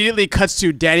 It immediately cuts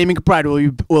to Danny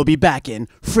McBride will be back in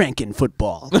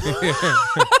Frankenfootball.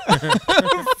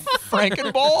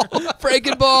 Frankenball.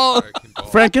 Frankenball.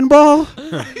 Frankenball.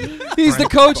 He's the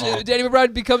coach. Danny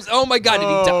McBride becomes. Oh my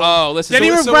God! Listen.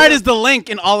 Danny McBride is the link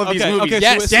in all of these movies. Okay,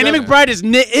 yes, Danny McBride is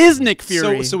Nick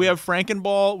Fury. So we have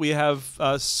Frankenball, we have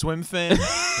Swim Fin,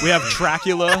 we have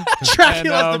Dracula.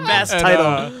 Dracula's the best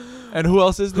title. And who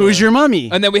else is there? Who's your mummy?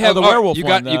 And then we have the werewolf you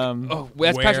got, one, that's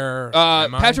Where Patrick.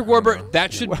 am I? Patrick I don't Warburton. know.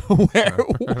 That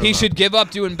should. He should give up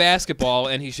doing basketball,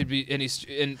 and he should be.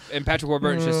 And Patrick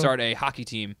Warburton should start a hockey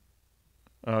team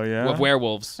Oh yeah. of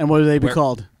werewolves. And what would they be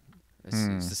called?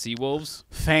 It's the Sea Wolves.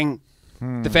 Fang.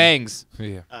 The Fangs.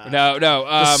 Yeah. No.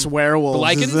 The swearwolves. the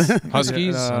Lycans?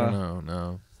 Huskies? I don't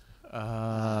know.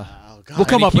 We'll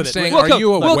come up with it. Saying, We'll are you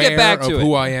we'll aware get back to of it.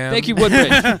 who I am? Thank you,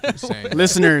 Woodbridge. Saying-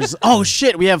 Listeners. Oh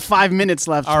shit! We have 5 minutes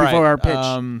left All right. before our pitch.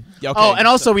 Yeah, okay. Oh, and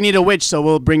also we need a witch, so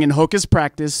we'll bring in Hocus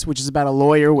Practice, which is about a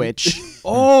lawyer witch.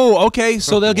 Oh, okay.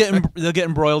 So they'll get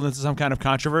embroiled into some kind of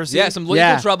controversy. Yeah, some legal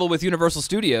Yeah. trouble with Universal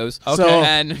Studios. So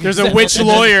And there's a witch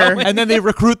lawyer. And then they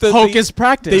recruit the Hocus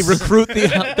Practice. They recruit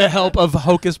the help of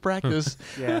Hocus Practice,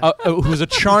 who's a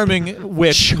charming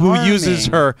witch who uses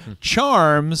her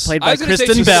charms. Played I by was gonna say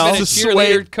Kristen she's Bell. been a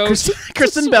cheerleader coach.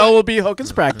 Kristen Bell will be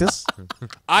Hocus Practice.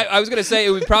 I was gonna say it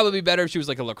would probably be better if she was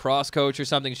like a lacrosse coach or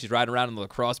something. She's riding around in the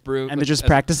lacrosse broom. And they're just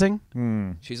practicing.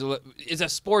 It's a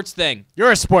sports thing.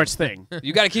 You're a sports thing.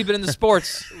 You got to keep it in the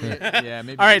sports. Yeah,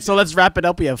 maybe. All right, so let's wrap it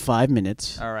up. We have 5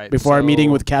 minutes. All right, Before our so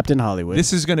meeting with Captain Hollywood.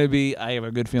 This is going to be. I have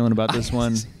a good feeling about this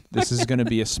one. This is going to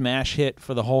be a smash hit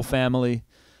for the whole family.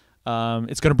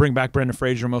 It's going to bring back Brendan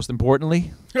Fraser, most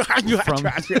importantly. From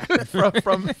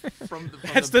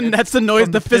That's the noise,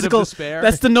 from the the pit of physical. despair.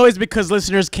 That's the noise because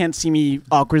listeners can't see me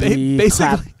awkwardly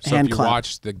Basically- clap, So hand if you clap.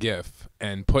 watch the GIF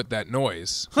and put that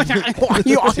noise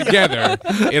together,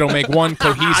 it'll make one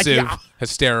cohesive,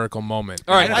 hysterical moment.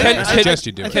 All right, I suggest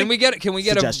you do it. Can we get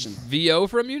Suggestion. a VO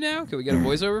from you now? Can we get a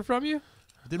voiceover from you?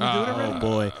 Didn't we do it already? Oh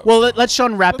boy. Well, let's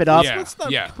Sean wrap it up.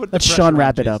 Yeah. Let's Sean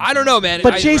wrap it up. I don't know, man.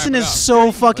 But I- Jason wrap is it up.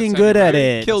 so fucking Let's good have at you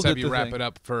it. Killed Let's have it, you the wrap thing. it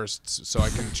up first, so I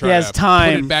can He try has to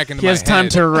time. put it back into He has my time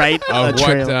head to write a of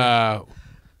trailer.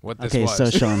 what this Okay, was. so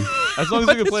Sean. As long as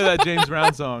we can play that James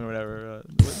Brown song or whatever.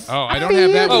 Oh, I don't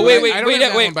have that. Oh one. wait, I wait, don't wait,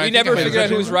 have that wait. one, but I We think never I have figured out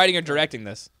that who's one. writing or directing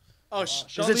this. Oh, is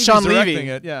Levy's it Sean directing Levy?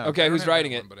 it, yeah. Okay, I don't who's have that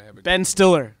writing one, it? but I have it. Ben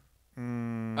Stiller.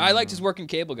 I liked his working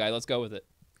Cable Guy. Let's go with it.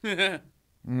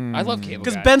 I love Cable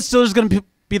Because Guy. Ben Stiller's going to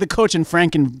be the coach in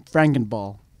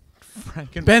Frankenball.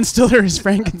 Ben Stiller is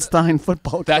Frankenstein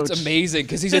football coach. That's amazing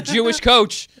because he's a Jewish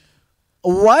coach.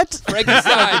 What?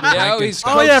 Frankenstein. You know, he's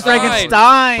Oh, yeah, Coach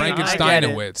Stein. Frankenstein.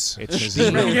 Frankensteinowitz. It's his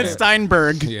real name.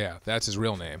 Frankensteinberg. Yeah, that's his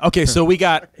real name. Okay, so we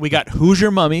got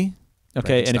Hoosier Mummy.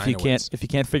 Okay, and Frankensteinowitz. if you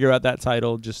can't figure out that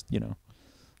title, just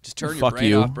Just turn your fuck brain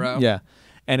you. off, bro. Yeah.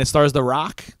 And it stars The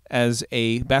Rock as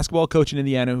a basketball coach in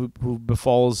Indiana who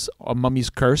befalls a mummy's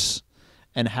curse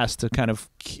and has to kind of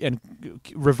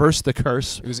reverse the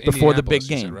curse It was before the big Indianapolis,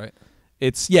 you said, game. right?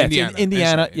 It's Indiana. in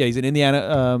Indiana. Actually. Yeah, he's an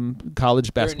Indiana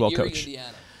college They're in basketball Erie, coach. Indiana,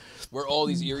 where all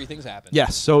these eerie things happen.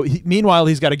 Yes. So meanwhile,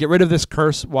 he's got to get rid of this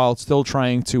curse while still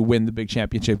trying to win the big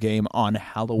championship game on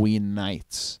Halloween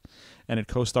nights. And it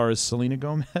co-stars Selena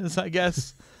Gomez, I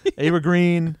guess, Ava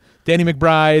Green, Danny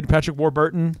McBride, Patrick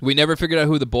Warburton. We never figured out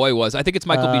who the boy was. I think it's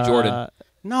Michael B. Jordan.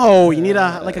 No, you need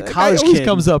a college always kid.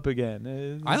 comes up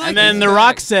again. I like And then his The guy.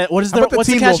 Rock said, "What is How the about what's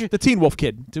the the Teen catch?" Wolf? The Teen Wolf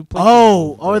kid.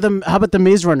 How about the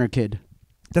Maze Runner kid?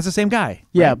 That's the same guy.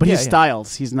 Yeah, right? but he's yeah.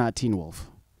 Styles. He's not Teen Wolf.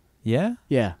 Yeah.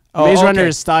 Yeah, Oh, Maze okay. Runner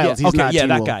is Styles. Yeah, He's okay, not yeah, Teen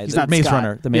that Wolf. guy. He's the not Maze Scott.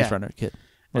 Runner. The Maze Yeah. Runner kid.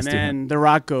 And Let's do him. then The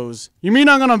Rock goes, "You mean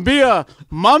I'm gonna be a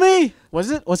mummy? What's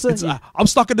it? What's it? It's, I'm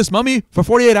stuck in this mummy for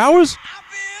 48 hours.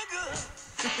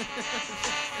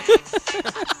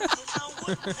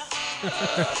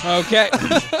 Okay.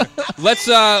 let's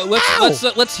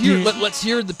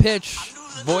hear the pitch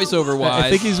voiceover wise. I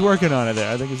think he's working on it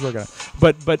there.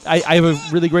 But I have a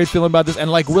really great feeling about this.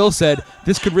 And like Will said,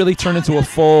 this could really turn into a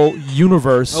full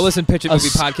universe. Oh, listen, Pitch It Movie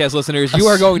podcast listeners, you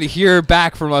are going to hear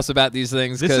back from us about these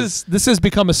things. This has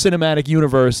become a cinematic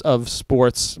universe of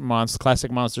sports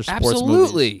classic monster sports movies.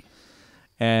 Absolutely.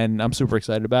 And I'm super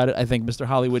excited about it. I think Mr.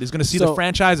 Hollywood is going to see So- the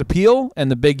franchise appeal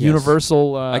and the big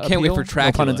universal I can't wait appeal, for no pun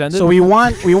Dracula. intended. So we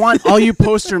want all you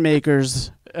poster makers,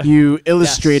 you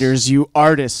illustrators, you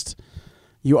artists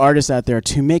out there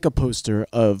to make a poster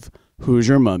of Who's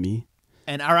Your Mummy?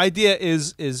 and our idea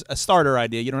is a starter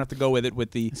idea. You don't have to go with it with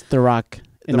the The Rock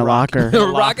in The the Rock. locker. The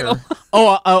Rock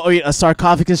and A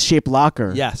sarcophagus-shaped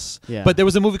locker. yes. Yeah. But there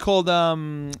was a movie called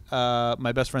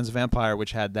My Best Friend's a Vampire,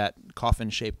 which had that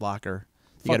coffin-shaped locker.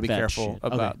 You got to Fuck be that careful shit.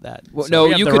 about Okay. that. Well, So no, we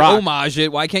have you The could Rock. homage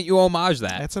it. Why can't you homage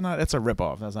that? That's a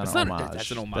rip-off. That's not It's an not- homage.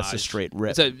 that's an homage. That's a straight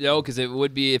rip. No, because it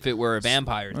would be if it were a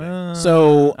vampire thing.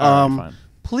 So, all right, fine.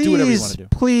 Do whatever you wanna please, do.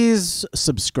 please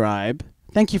subscribe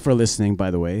Thank you for listening, by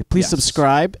the way. Please Yes.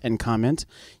 subscribe and comment.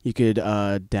 You could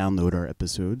download our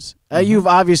episodes. You've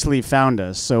obviously found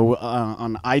us, so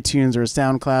on iTunes or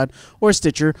SoundCloud or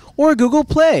Stitcher or Google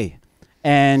Play.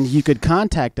 And you could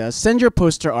contact us. Send your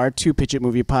poster art to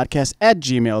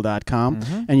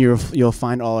pitchitmoviepodcast@gmail.com, and you'll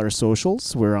find all our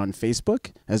socials. We're on Facebook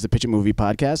as the Pitch It Movie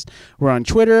Podcast. We're on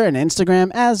Twitter and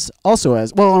Instagram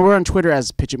we're on Twitter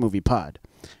as Pitch It Movie Pod,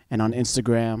 and on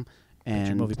Instagram and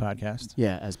Pitch It Movie Podcast.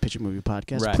 Yeah, as Pitch It Movie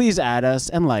Podcast. Right. Please add us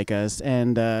and like us,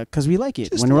 and because we like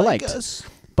it Just when we're like liked. us.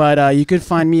 But you could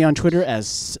find me on Twitter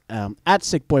as at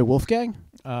SickBoyWolfgang.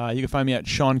 You can find me at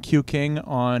Sean Q King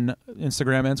on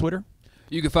Instagram and Twitter.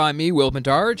 You can find me, Will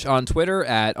Puntarich, on Twitter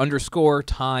at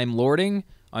 _TimeLording_.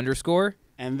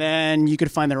 And then you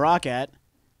could find The Rock at...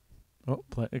 Oh,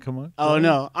 come on. Oh,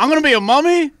 no. I'm going to be a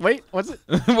mummy? Wait, what's it?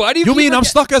 Why do you You keep mean I'm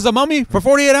stuck as a mummy for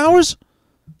 48 hours?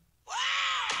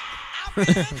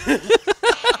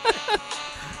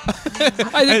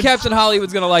 I think Captain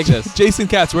Hollywood's going to like this. Jason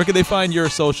Katz, where can they find your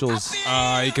socials?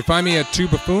 You can find me at 2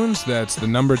 Buffoons. That's the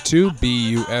number 2,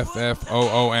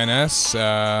 BUFFOONS.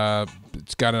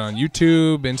 It's got it on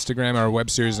YouTube, Instagram. Our web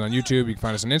series is on YouTube. You can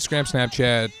find us on Instagram,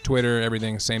 Snapchat, Twitter,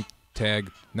 everything. Same tag,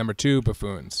 number 2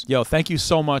 Buffoons. Yo, thank you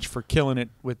so much for killing it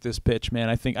with this pitch, man.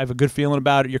 I think I have a good feeling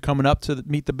about it. You're coming up to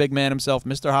meet the big man himself,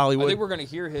 Mr. I Hollywood. think we're going to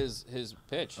hear his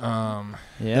pitch. Yeah.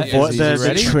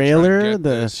 The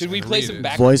trailer, Should we play some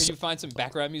background? Voice- Can you find some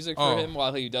background music for him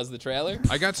while he does the trailer?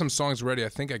 I got some songs ready. I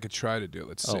think I could try to do it.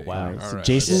 Let's see. Oh, wow. All So right,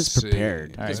 Jason let's is see.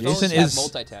 prepared. All right, His phones Jason have is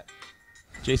multi-tap.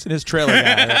 Jason is trailer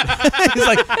guy. Right? He's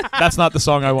like, that's not the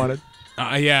song I wanted.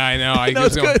 Yeah, I know. No,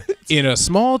 it's good. In a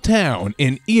small town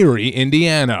in Erie,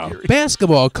 Indiana,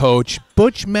 basketball coach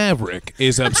Butch Maverick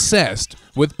is obsessed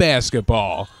with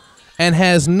basketball and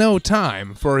has no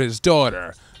time for his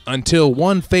daughter until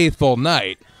one fateful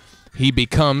night he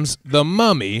becomes the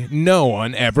mummy no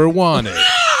one ever wanted.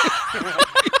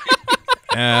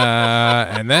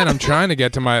 And then I'm trying to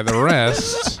get to the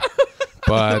rest,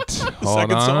 but hold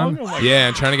second on. song? Oh my Yeah,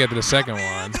 I'm trying to get to the second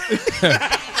one.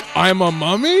 I'm a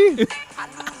mummy?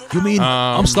 You mean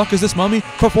I'm stuck as this mummy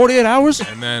for 48 hours?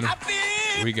 And then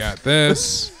we got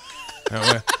this.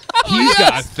 He's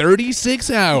got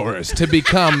 36 hours to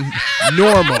become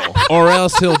normal, or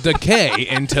else he'll decay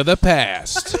into the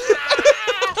past.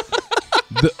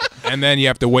 And then you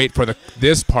have to wait for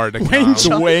this part to come.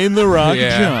 Dwayne The Rock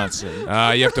Yeah. Johnson.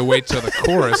 You have to wait till the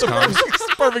chorus comes.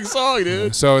 It's a perfect song,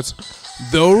 dude. So it's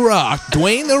The Rock,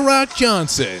 Dwayne The Rock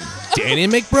Johnson, Danny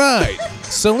McBride,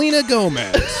 Selena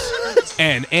Gomez,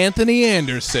 and Anthony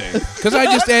Anderson, because I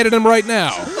just added him right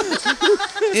now,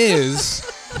 is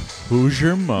Who's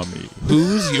your mummy?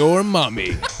 Who's Your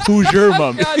Mummy? Who's your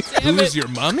mummy? God damn Who's it. your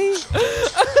mummy?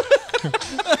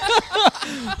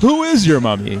 Who is your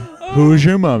mummy? Who's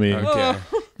your mummy? Okay.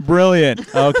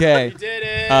 Brilliant. Okay. Did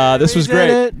it. This was did great.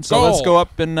 it. So let's go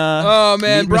up and Oh,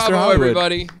 man. meet Mr. Bravo, Hollywood.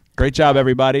 everybody. Great job,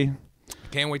 everybody.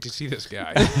 Can't wait to see this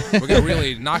guy. We're going to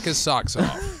really knock his socks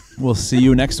off. We'll see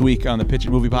you next week on the Pitch It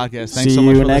Movie Podcast. Thanks See so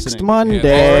much you for next listening. Monday.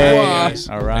 Yeah. All right, guys.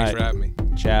 All right. Thanks for having me.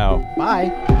 Ciao.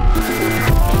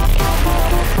 Bye.